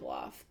 cutting people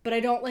off. But I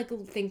don't, like,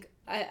 think...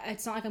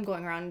 it's not like I'm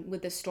going around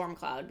with this storm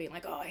cloud being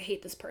like, oh, I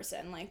hate this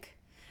person. Like,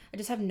 I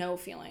just have no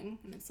feeling.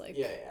 And it's like...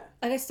 Yeah.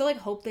 Like, I still, like,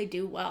 hope they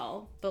do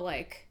well. But,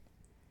 like,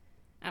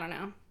 I don't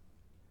know.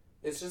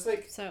 It's just,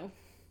 like... So...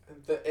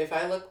 if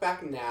I look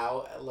back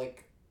now,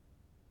 like...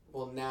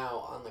 Well,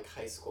 now on, like,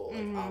 high school,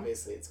 like,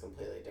 obviously it's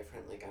completely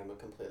different. Like, I'm a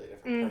completely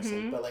different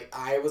person. But, like,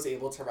 I was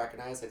able to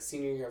recognize, like,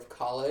 senior year of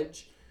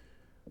college...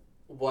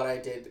 what I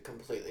did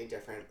completely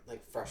different,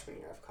 like, freshman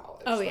year of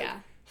college. Oh, like, yeah.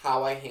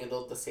 How I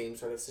handled the same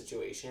sort of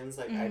situations,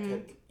 like, I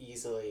could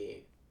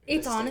easily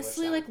It's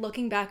honestly, them. like,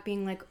 looking back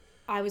being like,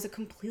 I was a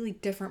completely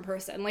different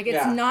person. Like,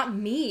 it's not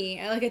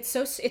me. Like, it's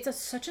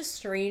such a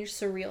strange,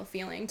 surreal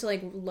feeling to,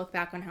 like, look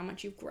back on how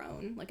much you've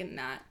grown, like, in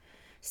that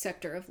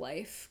sector of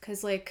life.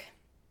 Because, like,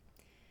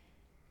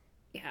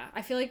 yeah,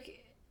 I feel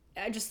like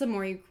just the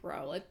more you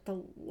grow, like,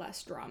 the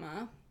less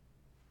drama.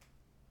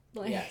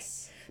 Like,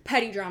 yes.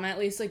 Petty drama, at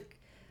least, like,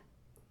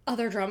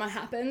 other drama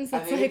happens. I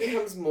think it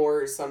becomes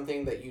more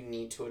something that you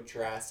need to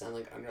address and,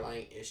 like,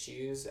 underlying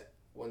issues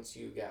once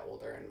you get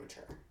older and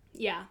mature.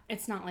 Yeah,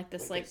 it's not like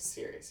this, like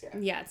serious, yeah.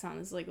 Yeah, it's not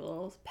this, like,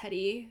 little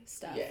petty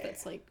stuff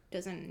that's, like,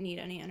 doesn't need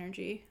any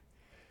energy.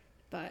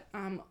 But,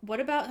 what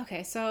about,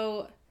 okay,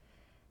 so,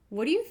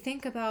 what do you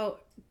think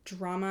about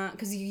drama?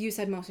 Because you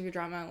said most of your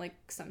drama, like,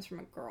 stems from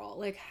a girl.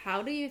 Like,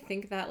 how do you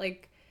think that,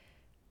 like,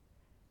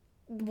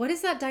 what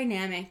is that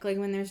dynamic, like,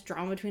 when there's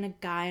drama between a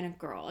guy and a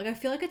girl? Like, I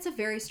feel like it's a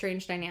very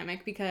strange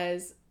dynamic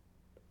because,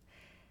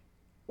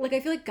 like, I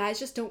feel like guys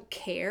just don't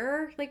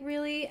care, like,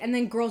 really, and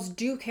then girls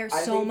do care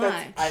so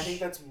much. I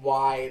think that's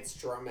why it's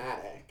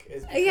dramatic.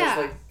 Is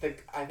because,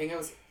 like, I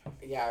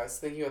was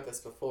thinking about this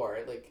before.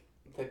 Like,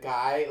 the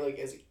guy, like,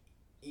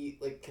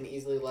 can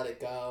easily let it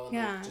go and,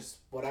 like, just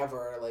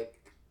whatever, like,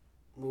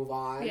 move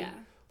on. Yeah.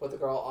 But the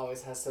girl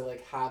always has to,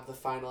 like, have the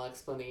final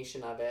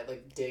explanation of it,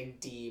 like, dig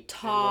deep,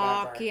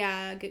 talk,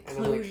 get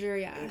closure,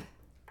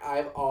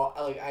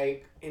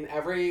 in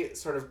every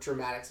sort of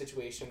dramatic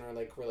situation or,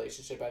 like,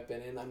 relationship I've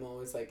been in, I'm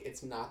always like,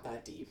 it's not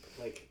that deep,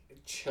 like,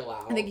 chill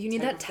out. I think you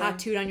need that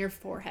tattooed on your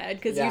forehead,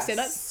 because you say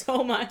that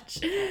so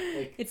much.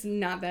 Like, it's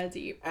not that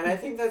deep. And I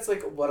think that's,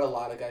 like, what a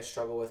lot of guys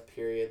struggle with,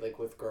 period, like,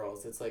 with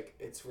girls. It's, like,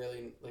 it's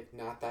really, like,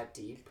 not that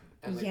deep.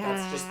 And, like,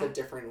 that's just the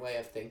different way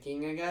of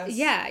thinking, I guess.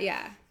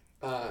 Yeah.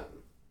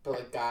 But,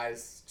 like,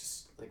 guys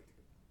just, like,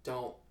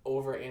 don't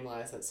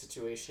overanalyze that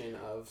situation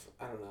of,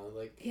 I don't know,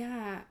 like...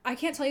 Yeah. I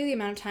can't tell you the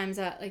amount of times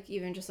that, like,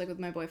 even just, like, with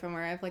my boyfriend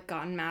where I've, like,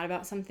 gotten mad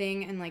about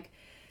something and, like,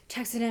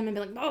 texted him and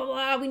been like, blah, blah,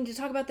 blah, we need to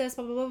talk about this,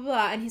 blah, blah, blah,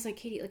 blah. And he's like,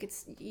 Katie, like,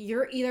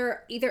 you're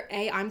either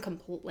A, I'm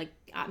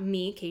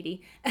me,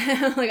 Katie,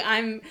 like,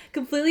 I'm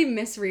completely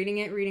misreading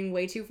it, reading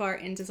way too far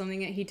into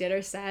something that he did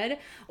or said,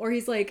 or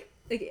he's like,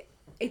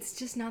 it's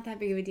just not that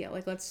big of a deal.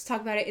 Like, let's just talk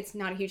about it. It's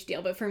not a huge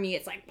deal. But for me,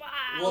 it's like, wow.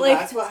 Well, like,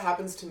 that's what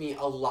happens to me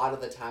a lot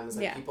of the time is,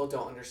 like, people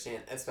don't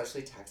understand,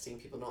 especially texting.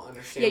 People don't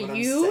understand what I'm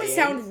saying. Yeah, you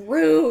sound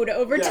rude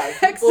over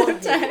text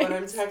sometimes. When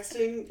I'm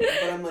texting,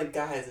 but I'm like,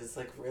 guys, it's,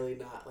 like, really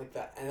not like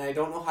that. And I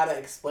don't know how to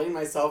explain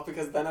myself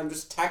because then I'm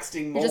just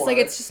texting more. You're just like,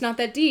 it's just not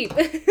that deep.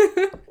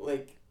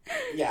 Like,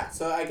 yeah.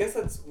 So I guess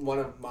that's one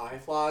of my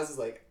flaws is,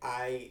 like,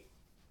 I...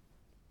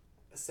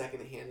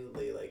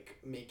 second-handedly, like,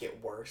 make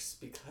it worse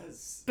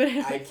because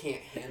I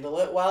can't handle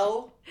it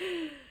well,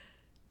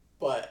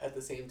 but at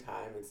the same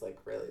time it's, like,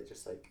 really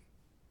just, like,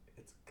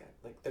 it's good.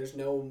 Like, there's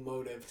no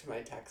motive to my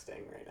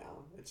texting right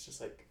now. It's just,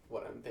 like,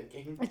 what I'm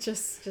thinking. It's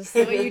just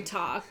the way you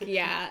talk.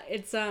 Yeah,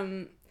 it's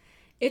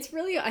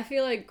really, I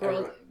feel like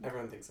girls...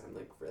 Everyone thinks I'm,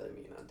 like, really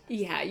mean on text.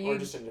 Yeah,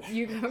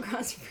 you come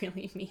across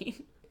really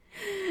mean.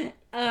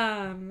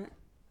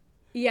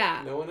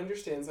 Yeah. No one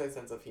understands my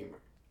sense of humor.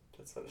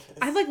 That's what it is.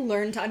 I've, like,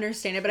 learned to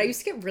understand it, but I used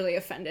to get really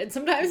offended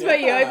sometimes by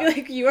you. I'd be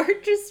like, you are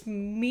just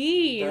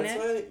mean. That's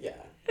why, yeah.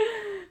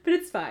 But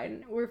it's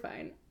fine. We're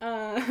fine.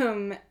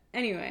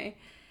 Anyway.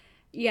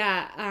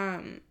 Yeah,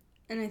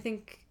 and I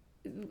think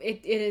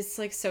it is,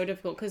 like, so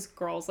difficult because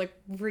girls, like,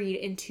 read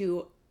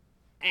into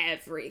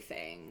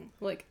everything.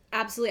 Like,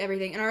 absolutely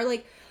everything. And are,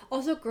 like,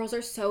 also girls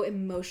are so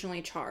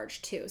emotionally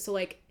charged, too. So,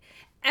 like,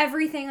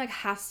 everything like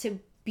has to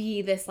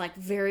be this like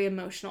very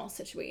emotional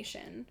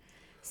situation.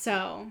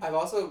 So I've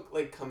also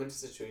like come into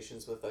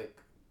situations with like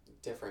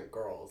different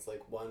girls,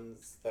 like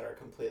ones that are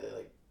completely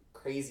like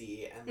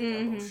crazy and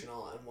like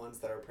emotional, and ones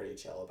that are pretty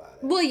chill about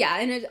it. Well, yeah,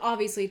 and it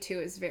obviously too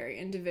is very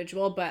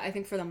individual, but I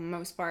think for the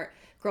most part,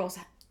 girls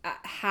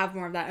have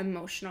more of that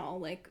emotional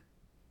like,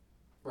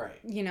 right,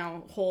 you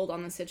know, hold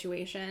on the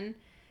situation.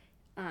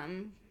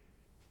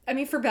 I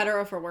mean, for better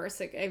or for worse,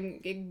 like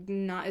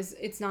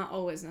it's not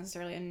always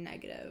necessarily a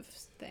negative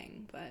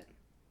thing, but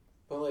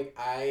like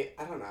I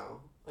don't know,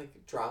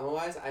 like drama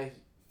wise, I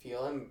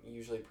feel I'm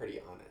usually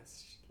pretty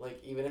honest. Like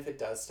even if it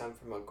does stem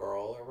from a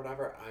girl or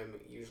whatever, I'm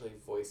usually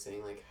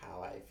voicing like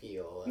how I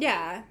feel and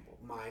yeah,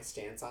 like, my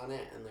stance on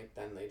it, and like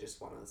then they just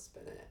want to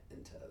spin it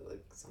into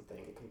like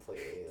something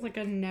completely like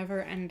a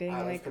never ending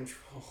out like of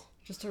control.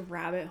 just a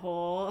rabbit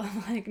hole.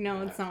 Like, no,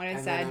 Yeah. that's not what I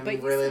and said. Then I'm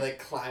but really like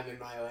climbing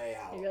my way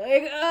out. you're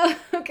like, oh,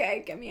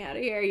 okay, get me out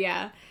of here.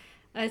 Yeah,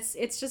 it's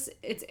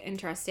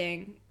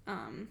interesting.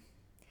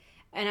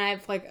 And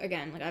I've like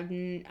again like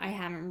I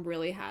haven't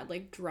really had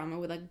like drama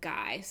with a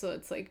guy, so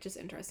it's like just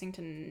interesting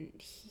to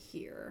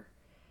hear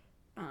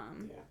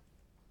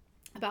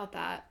about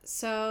that.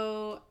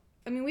 So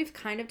I mean, we've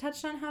kind of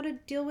touched on how to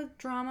deal with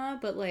drama,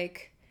 but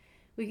like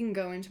we can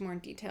go into more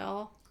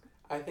detail.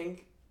 I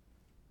think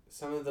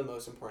some of the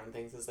most important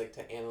things is like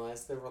to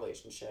analyze the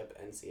relationship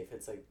and see if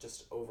it's like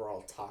just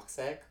overall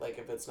toxic, like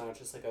if it's not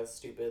just like a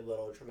stupid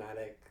little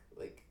dramatic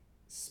like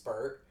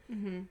spurt.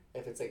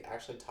 If it's like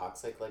actually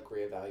toxic, like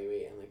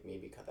reevaluate and like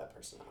maybe cut that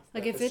person off.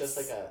 Like but if it's just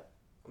like a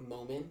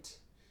moment.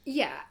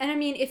 Yeah, and I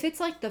mean, if it's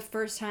like the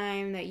first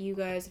time that you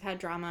guys have had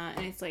drama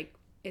and it's like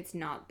it's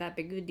not that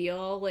big of a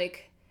deal,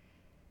 like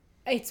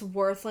it's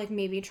worth like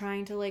maybe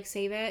trying to like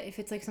save it. If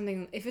it's like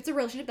something, if it's a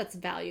relationship that's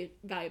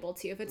valuable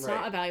to you, if it's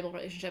not a valuable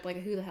relationship,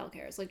 like who the hell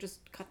cares? Like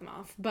just cut them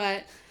off.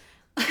 But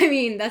I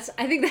mean, I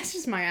think that's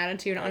just my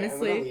attitude,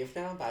 honestly. I'm gonna leave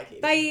now. Bye, Katie.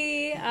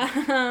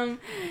 Bye.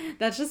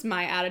 That's just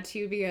my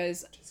attitude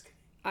because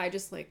I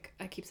just like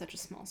I keep such a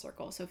small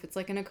circle. So if it's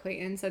like an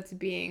acquaintance that's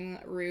being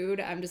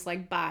rude, I'm just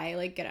like bye,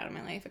 like get out of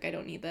my life. Like I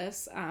don't need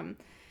this.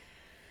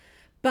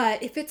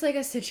 But if it's like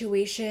a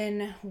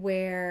situation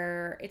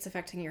where it's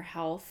affecting your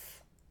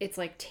health, it's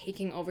like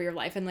taking over your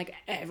life and like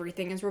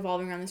everything is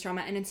revolving around this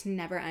drama and it's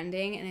never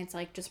ending and it's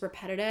like just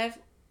repetitive,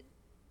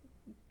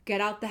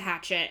 get out the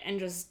hatchet and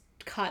just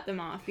cut them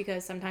off,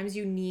 because sometimes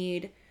you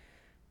need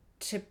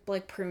to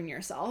like prune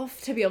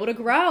yourself to be able to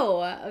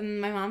grow.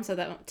 My mom said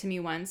that to me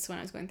once when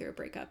I was going through a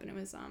breakup, and it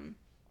was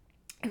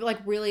like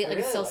really like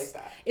really still like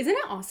that. Isn't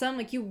it awesome?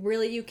 Like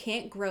you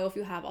can't grow if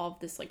you have all of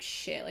this like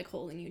shit like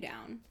holding you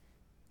down.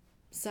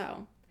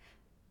 So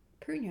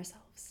prune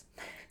yourselves.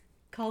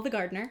 Call the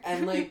gardener.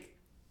 And like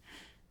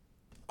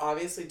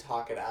obviously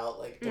talk it out,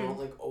 like don't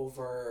like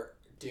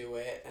overdo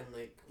it and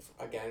like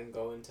again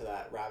go into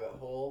that rabbit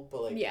hole,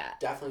 but like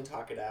definitely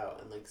talk it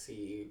out and like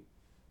see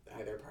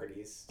either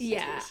party's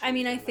situation. I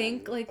mean, I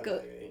think like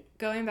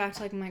going back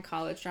to like my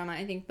college drama,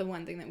 I think the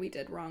one thing that we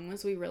did wrong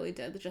was we really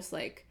did just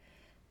like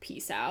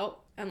peace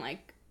out and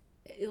like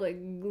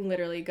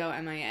literally go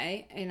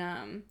MIA.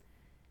 And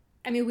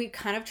I mean, we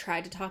kind of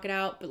tried to talk it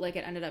out, but like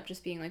it ended up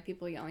just being like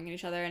people yelling at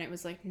each other, and it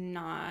was like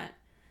not,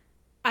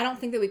 I don't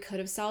think that we could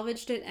have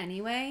salvaged it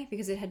anyway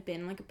because it had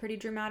been like a pretty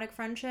dramatic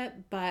friendship,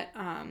 but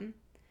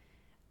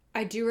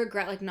I do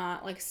regret like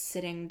not like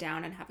sitting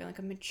down and having like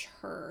a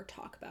mature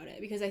talk about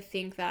it, because I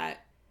think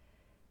that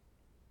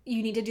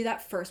you need to do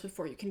that first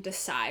before you can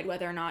decide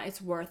whether or not it's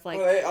worth like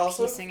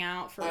piecing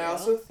out for real. I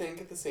also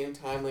think at the same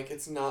time, like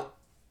it's not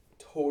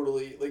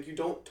totally, like you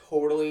don't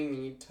totally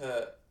need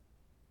to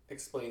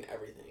explain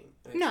everything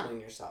and explain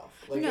yourself.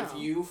 Like if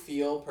you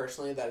feel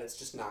personally that it's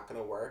just not going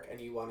to work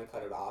and you want to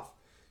cut it off,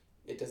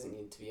 it doesn't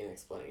need to be an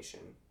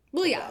explanation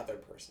to the other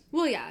person.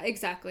 Well, yeah,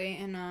 exactly.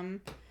 And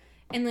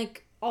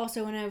like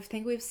also, and I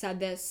think we've said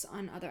this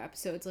on other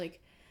episodes,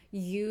 like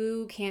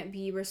you can't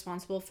be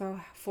responsible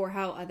for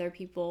how other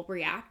people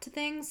react to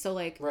things. So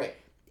like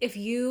if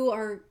you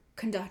are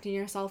conducting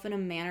yourself in a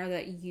manner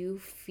that you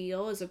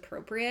feel is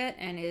appropriate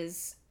and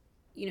is,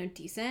 you know,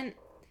 decent,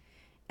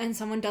 and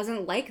someone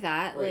doesn't like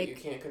that, like you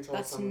can't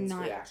control someone's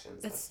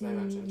reactions. That's what I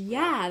mentioned.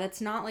 Yeah,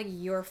 that's not like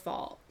your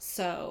fault.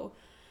 So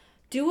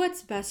do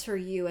what's best for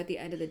you at the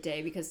end of the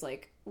day, because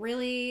like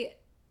really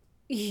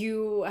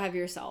you have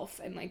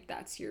yourself, and like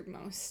that's your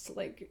most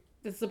like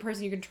that's the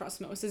person you can trust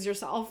most is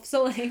yourself.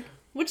 So like,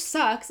 which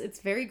sucks. It's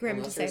very grim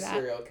unless to say you're a that.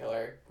 Serial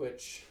killer,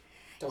 which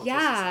don't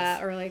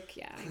or like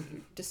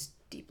just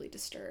deeply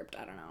disturbed.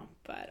 I don't know,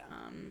 but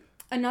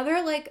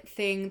another like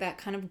thing that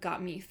kind of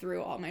got me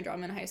through all my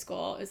drama in high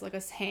school is like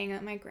a saying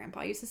that my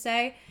grandpa used to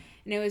say,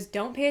 and it was,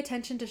 "Don't pay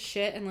attention to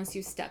shit unless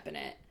you step in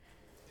it."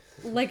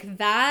 Like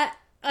that.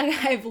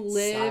 I've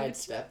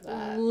lived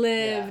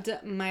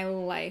my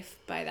life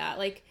by that.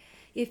 Like,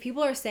 if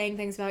people are saying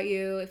things about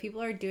you, if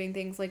people are doing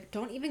things, like,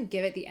 don't even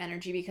give it the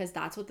energy, because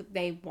that's what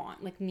they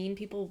want. Like, mean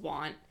people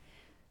want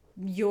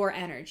your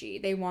energy.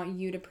 They want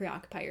you to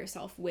preoccupy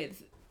yourself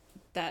with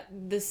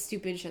the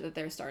stupid shit that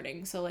they're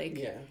starting. So, like,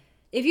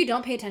 if you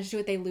don't pay attention to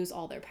it, they lose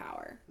all their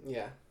power.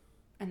 Yeah.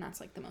 And that's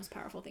like the most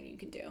powerful thing you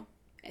can do.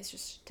 It's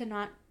just to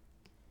not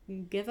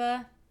give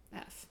a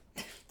F.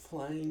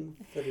 Flying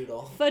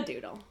fadoodle.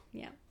 Fadoodle.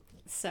 Yeah.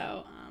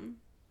 So,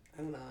 I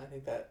don't know. I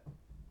think that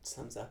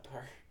sums up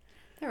our...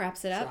 That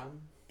wraps it up.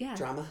 Yeah.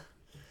 Drama.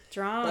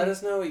 Drama. Let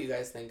us know what you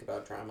guys think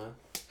about drama.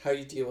 How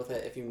you deal with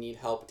it. If you need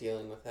help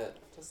dealing with it,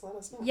 just let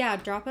us know. Yeah,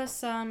 drop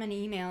us an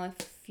email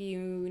if you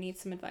need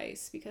some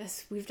advice,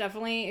 because we've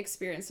definitely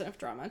experienced enough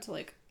drama to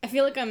like... I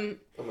feel like I'm...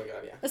 Oh my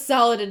god, yeah. A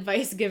solid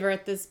advice giver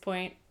at this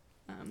point.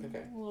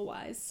 Okay. A little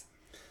wise.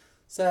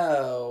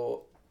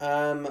 So,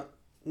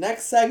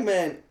 next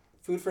segment,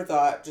 food for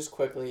thought, just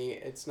quickly.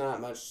 It's not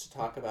much to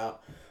talk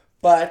about.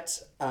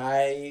 But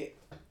I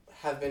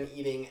have been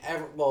eating,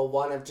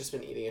 I've just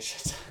been eating a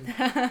shit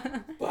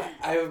ton. But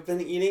I've been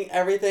eating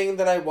everything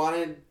that I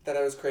wanted, that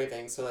I was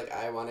craving. So, like,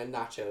 I wanted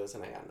nachos,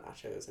 and I got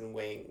nachos, and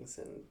wings,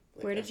 and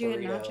like, where did you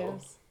get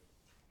nachos?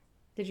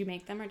 Did you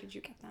make them or did you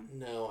get them?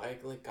 No, I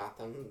like got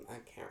them. I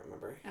can't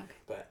remember. Okay.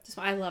 But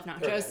I love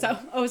nachos, so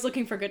I was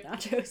looking for good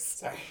nachos.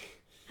 Sorry.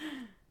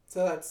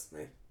 So that's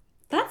my...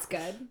 That's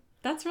good.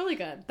 That's really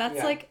good.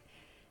 That's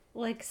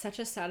like such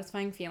a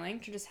satisfying feeling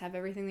to just have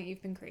everything that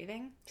you've been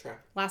craving. True.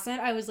 Last night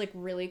I was like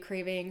really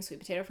craving sweet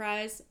potato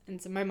fries,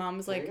 and so my mom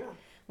was like,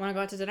 "Want to go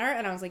out to dinner?"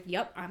 And I was like,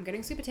 "Yep, I'm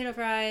getting sweet potato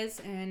fries,"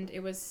 and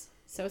it was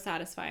so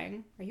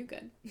satisfying. Are you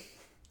good?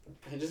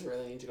 I just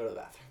really need to go to the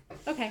bathroom.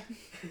 Okay.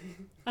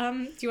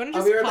 Do you want to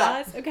just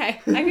pause? Okay,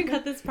 I can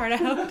cut this part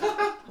out. I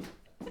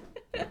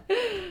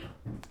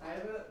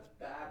have a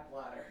bad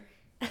bladder.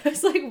 I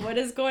was like, what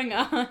is going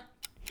on?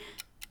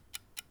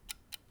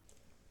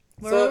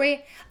 Where were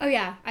we? Oh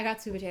yeah, I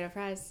got sweet potato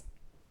fries.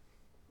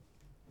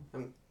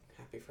 I'm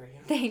happy for you.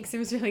 Thanks, it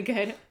was really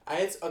good.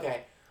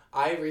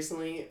 I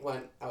recently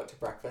went out to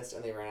breakfast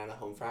and they ran out of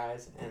home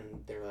fries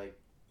and they were like,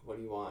 "What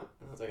do you want?"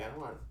 And I was like, "I don't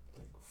want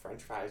like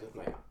French fries with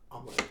my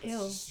omelet. That's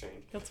just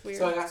strange." That's weird.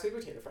 So I got sweet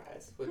potato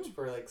fries, which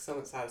were like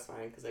somewhat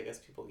satisfying because I guess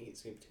people eat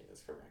sweet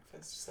potatoes for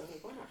breakfast. So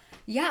like, why not?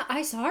 Yeah,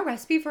 I saw a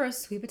recipe for a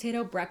sweet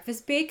potato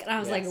breakfast bake and I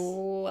was like,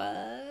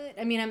 what?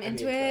 I mean, I'm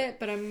into it,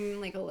 but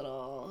I'm like a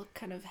little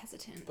kind of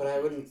hesitant. But I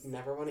would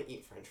never want to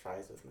eat French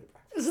fries with my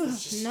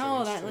breakfast.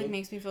 No, that like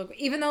makes me feel good.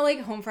 Even though like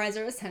home fries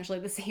are essentially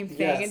the same thing.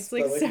 Yes, it's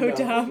like so no.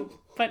 dumb.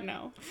 But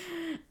no.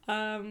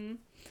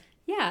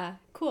 Yeah,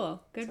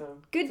 cool. Good. So,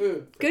 good.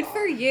 Food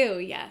For you.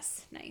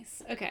 Yes.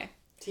 Nice. Okay.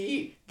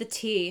 Tea. The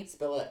tea.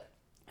 Spill it.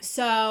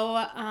 So,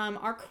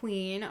 our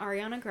queen,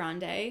 Ariana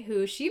Grande,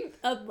 who she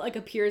like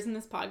appears in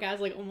this podcast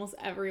like almost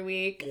every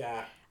week.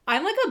 Yeah.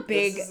 I'm like a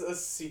big... This is a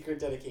secret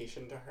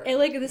dedication to her.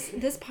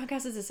 This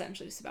podcast is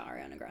essentially just about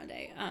Ariana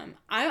Grande.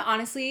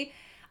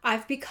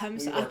 I've become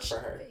we work for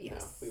her.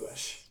 Yes. No, we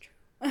wish.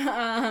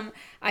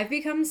 I've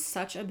become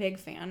such a big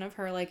fan of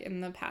her like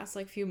in the past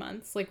like few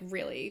months. Like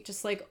really,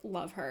 just like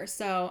love her.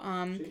 So,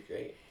 she's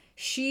great.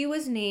 She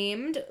was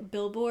named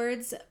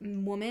Billboard's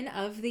Woman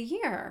of the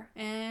Year,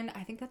 and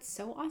I think that's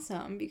so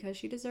awesome because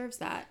she deserves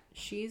that.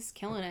 She's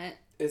killing it.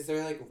 Is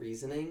there like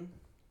reasoning,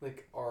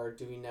 like, or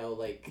do we know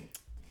like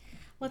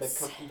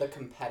the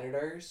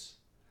competitors?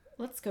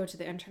 Let's go to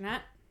the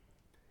internet.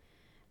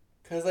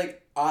 Cause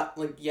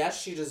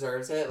yes, she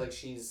deserves it. Like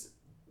she's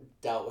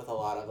dealt with a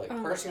lot of like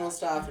personal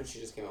stuff, and she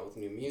just came out with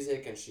new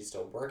music, and she's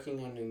still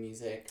working on new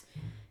music.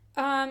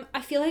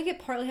 I feel like it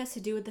partly has to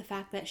do with the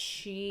fact that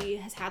she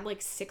has had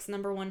like 6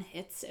 #1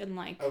 hits and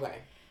like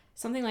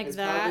something like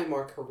that. It's probably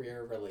more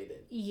career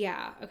related.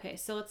 Yeah. Okay.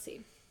 So let's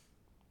see.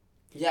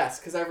 Yes,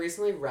 because I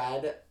recently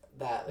read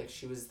that like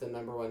she was the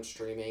 #1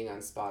 streaming on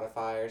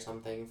Spotify or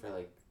something for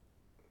like.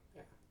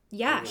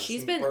 Yeah,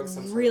 she's been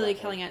really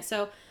killing it.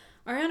 So,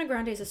 Ariana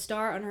Grande is a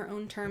star on her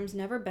own terms,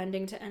 never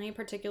bending to any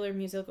particular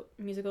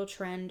musical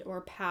trend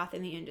or path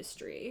in the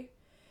industry.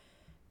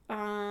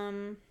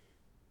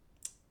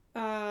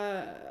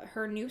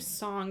 Her new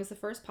song is the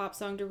first pop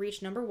song to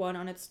reach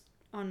 #1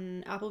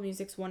 on Apple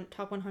Music's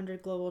Top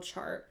 100 global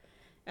chart,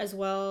 as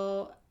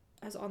well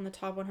as on the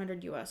Top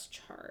 100 US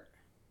chart.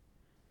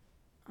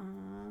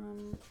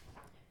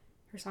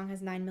 Her song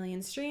has 9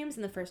 million streams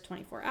in the first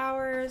 24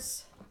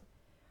 hours.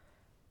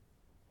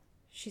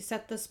 She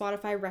set the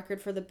Spotify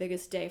record for the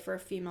biggest day for a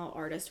female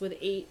artist with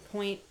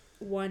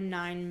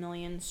 8.19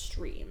 million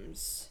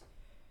streams.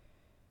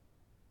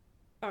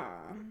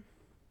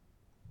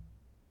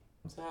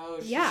 So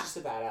she's just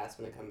a badass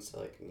when it comes to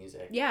like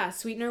music. Yeah,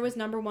 Sweetener was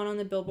 #1 on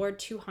the Billboard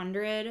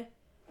 200.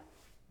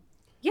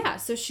 Yeah,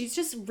 so she's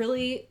just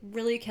really,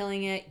 really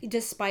killing it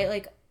despite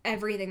like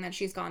everything that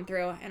she's gone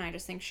through, and I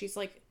just think she's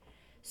like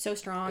so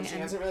strong. And she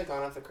hasn't really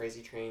gone off the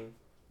crazy train.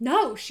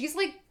 No, she's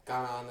like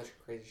gone on the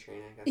crazy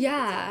train, I guess.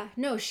 Yeah,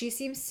 no, she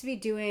seems to be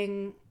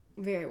doing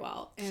very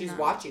well. And, she's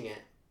watching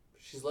it.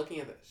 She's looking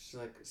at it. She's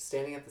like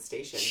standing at the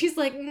station. She's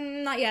like,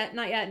 not yet.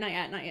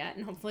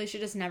 And hopefully she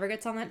just never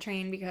gets on that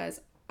train because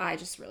I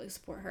just really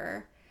support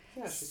her.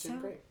 Yeah, she's doing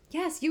great.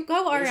 Yes, you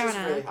go, Ariana. She's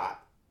really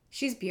hot.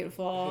 She's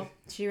beautiful.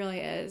 She really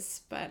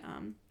is. But,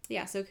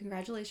 yeah, so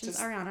congratulations,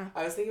 Ariana.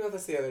 I was thinking about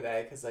this the other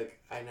day because, like,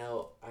 I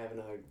know I have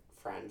another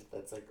friend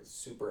that's like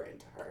super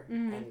into her,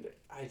 Mm-hmm. and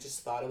I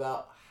just thought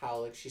about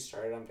how like she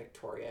started on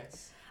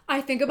Victorious. I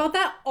think about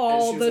that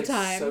all the like,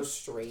 time. So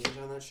strange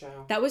on that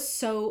show. That was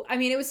so. I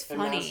mean, it was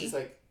funny. And now she's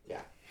like,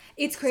 yeah.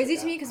 It's crazy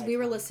like to me because we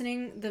were icon.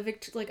 listening.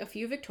 Like a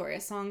few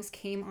Victoria songs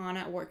came on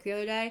at work the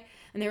other day,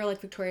 and they were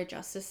like Victoria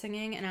Justice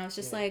singing, and I was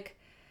just like,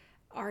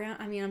 Ariana.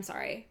 I mean, I'm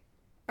sorry,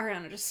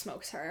 Ariana just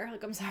smokes her.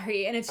 Like, I'm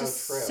sorry, and it's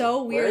just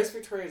so weird. Where is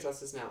Victoria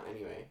Justice now,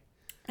 anyway?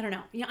 I don't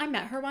know. You know, I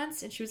met her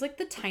once, and she was like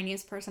the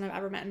tiniest person I've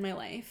ever met in my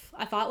life.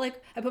 I thought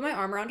like I put my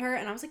arm around her,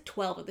 and I was like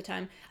 12 at the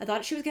time. I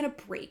thought she was gonna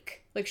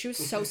break. Like, she was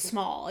so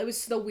small. It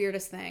was the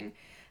weirdest thing.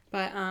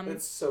 But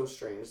it's so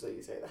strange that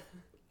you say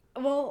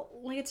that. Well,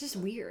 like, it's just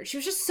weird. She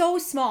was just so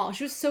small.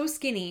 She was so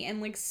skinny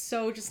and like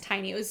so just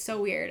tiny. It was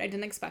so weird. I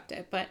didn't expect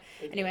it. But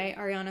anyway,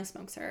 Ariana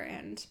smokes her,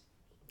 and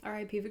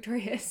R.I.P.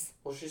 Victorious.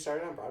 Well, she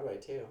started on Broadway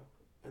too,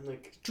 and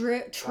like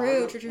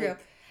True. Like,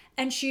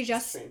 and she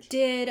just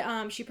did.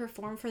 She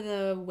performed for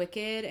the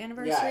Wicked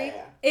anniversary.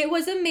 Yeah. It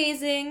was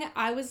amazing.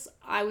 I was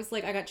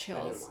like, I got chills.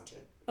 I didn't watch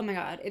it. Oh my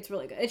god, it's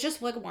really good. It's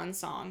just like one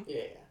song.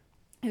 Yeah.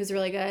 It was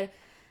really good.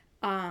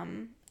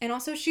 And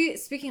also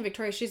speaking of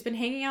Victoria, she's been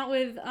hanging out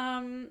with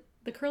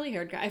the curly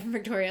haired guy from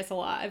Victorious a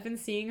lot. I've been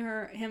seeing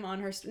him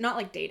on her, not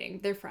like dating,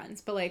 they're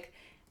friends, but like,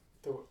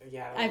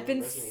 I've been,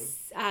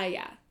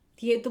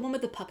 the one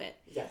with the puppet.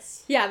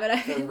 Yes. Yeah,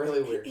 but the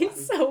really weird one.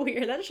 It's so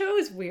weird. That show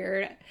is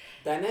weird.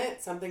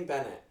 Bennett.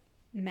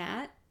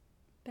 Matt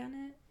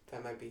Bennett?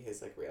 That might be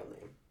his like real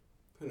name.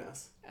 Who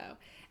knows? Oh.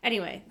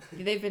 Anyway,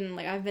 they've been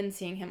like, I've been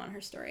seeing him on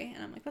her story,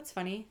 and I'm like, that's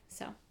funny.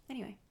 So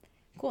anyway,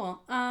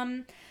 cool.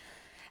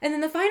 And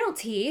then the final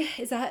tea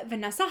is that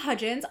Vanessa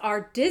Hudgens,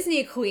 our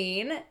Disney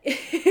queen,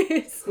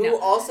 who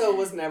also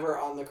was never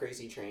on the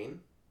crazy train.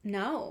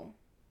 No.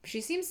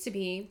 She seems to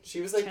be. She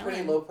was like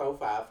pretty low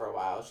profile for a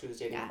while. She was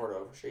dating Cord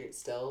Overstreet.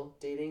 Still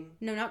dating?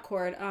 No, not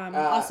Cord.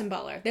 Austin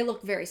Butler. They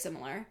look very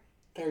similar.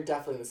 They're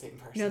definitely the same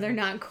person. No, they're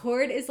not.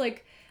 Cord is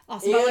like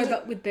Austin Butler,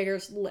 but with bigger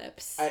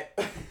lips.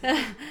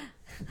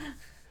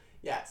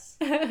 Yes.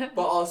 But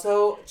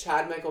also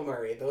Chad Michael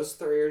Murray. Those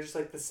three are just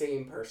like the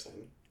same person.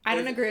 I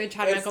don't agree with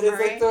Chad Michael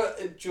Murray. It's like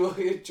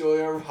the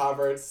Julia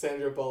Roberts,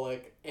 Sandra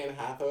Bullock, Anne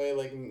Hathaway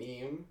like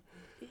meme.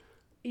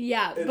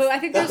 Yeah, but I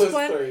think there's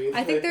one.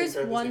 I think there's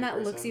one that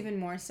person. looks even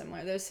more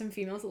similar. There's some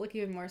females that look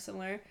even more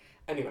similar.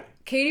 Anyway,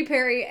 Katy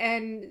Perry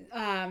and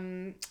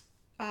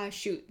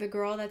the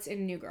girl that's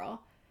in New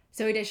Girl,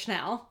 Zooey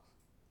Deschanel.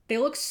 They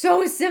look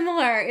so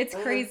similar. It's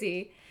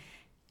crazy.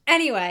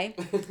 Anyway,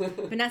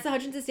 Vanessa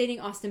Hudgens is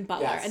dating Austin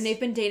Butler, and they've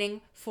been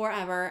dating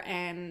forever,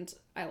 and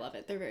I love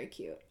it. They're very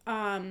cute.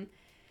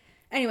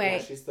 Anyway.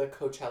 Yeah, she's the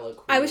Coachella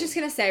queen. I was just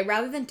going to say,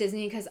 rather than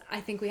Disney, because I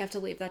think we have to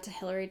leave that to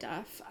Hilary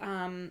Duff,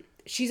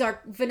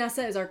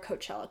 Vanessa is our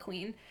Coachella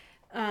queen.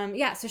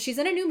 So she's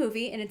in a new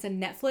movie, and it's a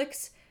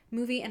Netflix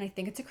movie, and I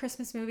think it's a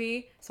Christmas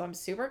movie, so I'm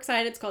super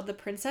excited. It's called The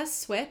Princess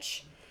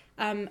Switch.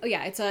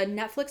 It's a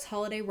Netflix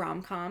holiday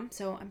rom-com,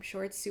 so I'm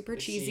sure it's super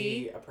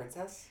cheesy. Is she a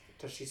princess?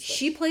 Does she switch?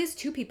 She plays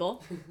two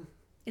people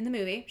in the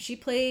movie. She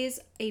plays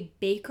a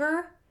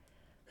baker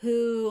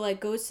who like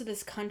goes to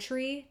this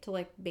country to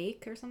like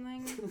bake or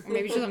something. Or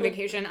maybe she's on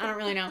vacation. I don't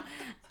really know.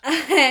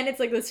 And it's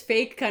like this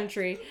fake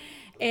country.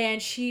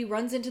 And she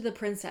runs into the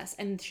princess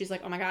and she's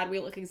like, oh my god, we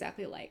look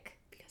exactly alike.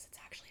 Because it's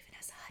actually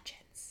Vanessa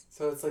Hudgens.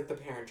 So it's like the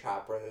Parent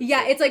Trap where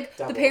it's like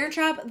double. The Parent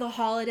Trap, The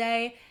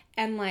Holiday,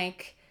 and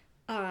like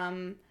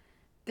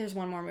there's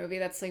one more movie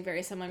that's like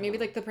very similar. Maybe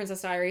like The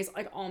Princess Diaries,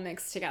 like all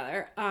mixed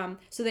together.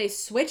 So they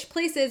switch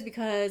places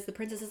because the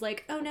princess is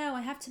like, oh no,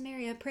 I have to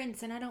marry a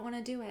prince and I don't want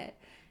to do it.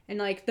 And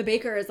like the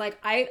baker is like,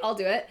 I'll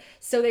do it.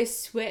 So they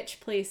switch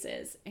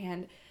places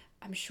and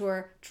I'm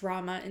sure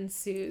drama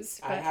ensues.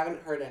 I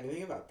haven't heard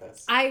anything about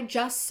this. I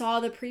just saw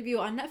the preview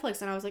on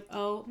Netflix and I was like,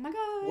 oh my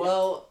god.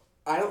 Well,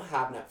 I don't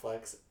have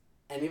Netflix.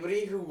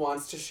 Anybody who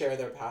wants to share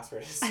their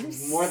password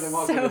is more than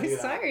welcome to do that. I'm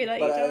so sorry that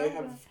you don't. But I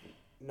have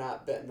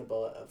not bitten the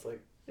bullet of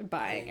like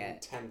buying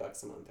it. $10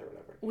 a month or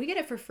whatever. We get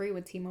it for free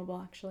with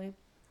T-Mobile actually.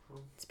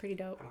 It's pretty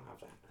dope. I don't have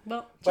that.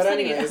 Well, but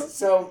anyways,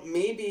 so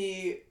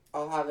maybe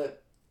I'll have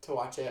it to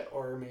watch it,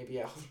 or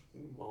maybe I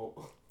won't.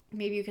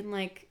 Maybe you can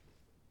like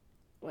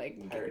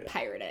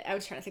pirate it. I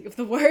was trying to think of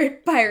the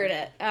word pirate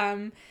it.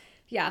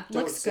 Looks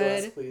Don't sue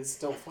good. Us, please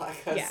don't flag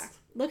us. Yeah,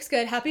 looks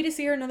good. Happy to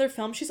see her in another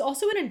film. She's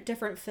also in a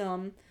different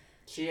film.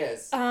 She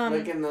is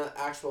like in the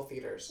actual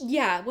theaters.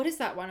 Yeah, what is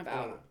that one about?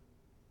 I don't know.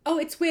 Oh,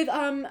 it's with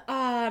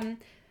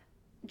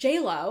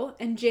J-Lo,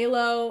 and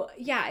J-Lo,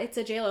 it's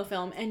a J-Lo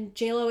film, and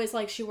J-Lo is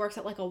like, she works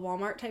at like a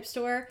Walmart type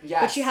store,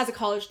 but she has a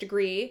college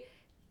degree,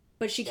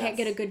 but she can't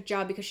get a good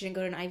job because she didn't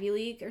go to an Ivy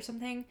League or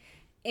something,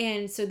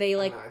 and so they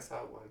like,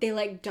 they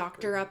like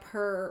doctor up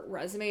her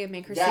resume and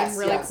make her seem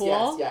really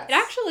cool. Yes. It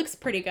actually looks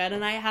pretty good,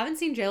 and I haven't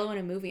seen J-Lo in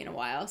a movie in a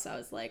while, so I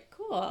was like,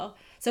 cool.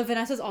 So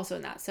Vanessa's also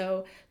in that,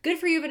 so good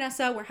for you,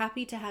 Vanessa. We're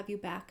happy to have you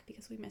back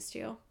because we missed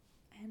you,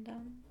 and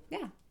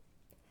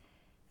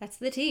that's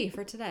the tea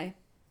for today.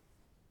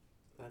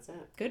 That's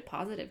it. Good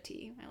positive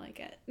tea. I like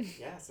it.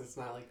 Yes, it's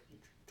not like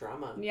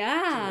drama.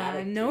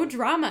 Yeah, no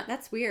drama.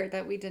 That's weird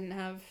that we didn't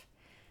have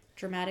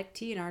dramatic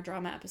tea in our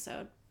drama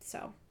episode.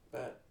 So.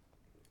 But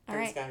All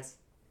thanks, right. guys.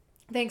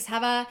 Thanks.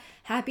 Have a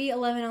happy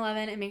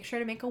 11/11 and make sure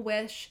to make a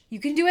wish. You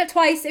can do it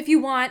twice if you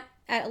want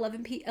at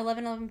 11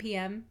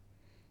 p.m.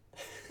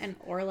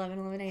 or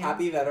 11 a.m.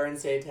 Happy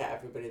Veterans Day to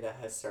everybody that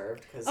has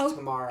served, because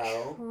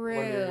tomorrow,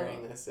 when you're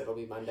hearing this, it'll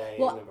be Monday,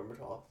 November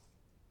 12th.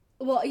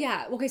 Well,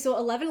 yeah. Okay, so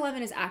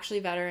 11/11 is actually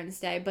Veterans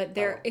Day, but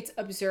it's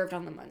observed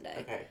on the Monday.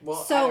 Okay.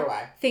 Well, so, either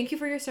way. Thank you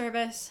for your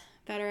service,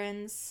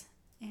 veterans,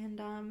 and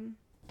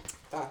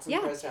thoughts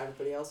and prayers to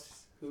everybody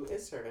else who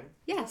is serving.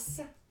 Yes.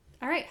 Yeah.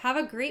 All right. Have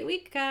a great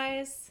week,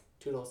 guys.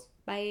 Toodles.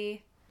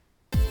 Bye.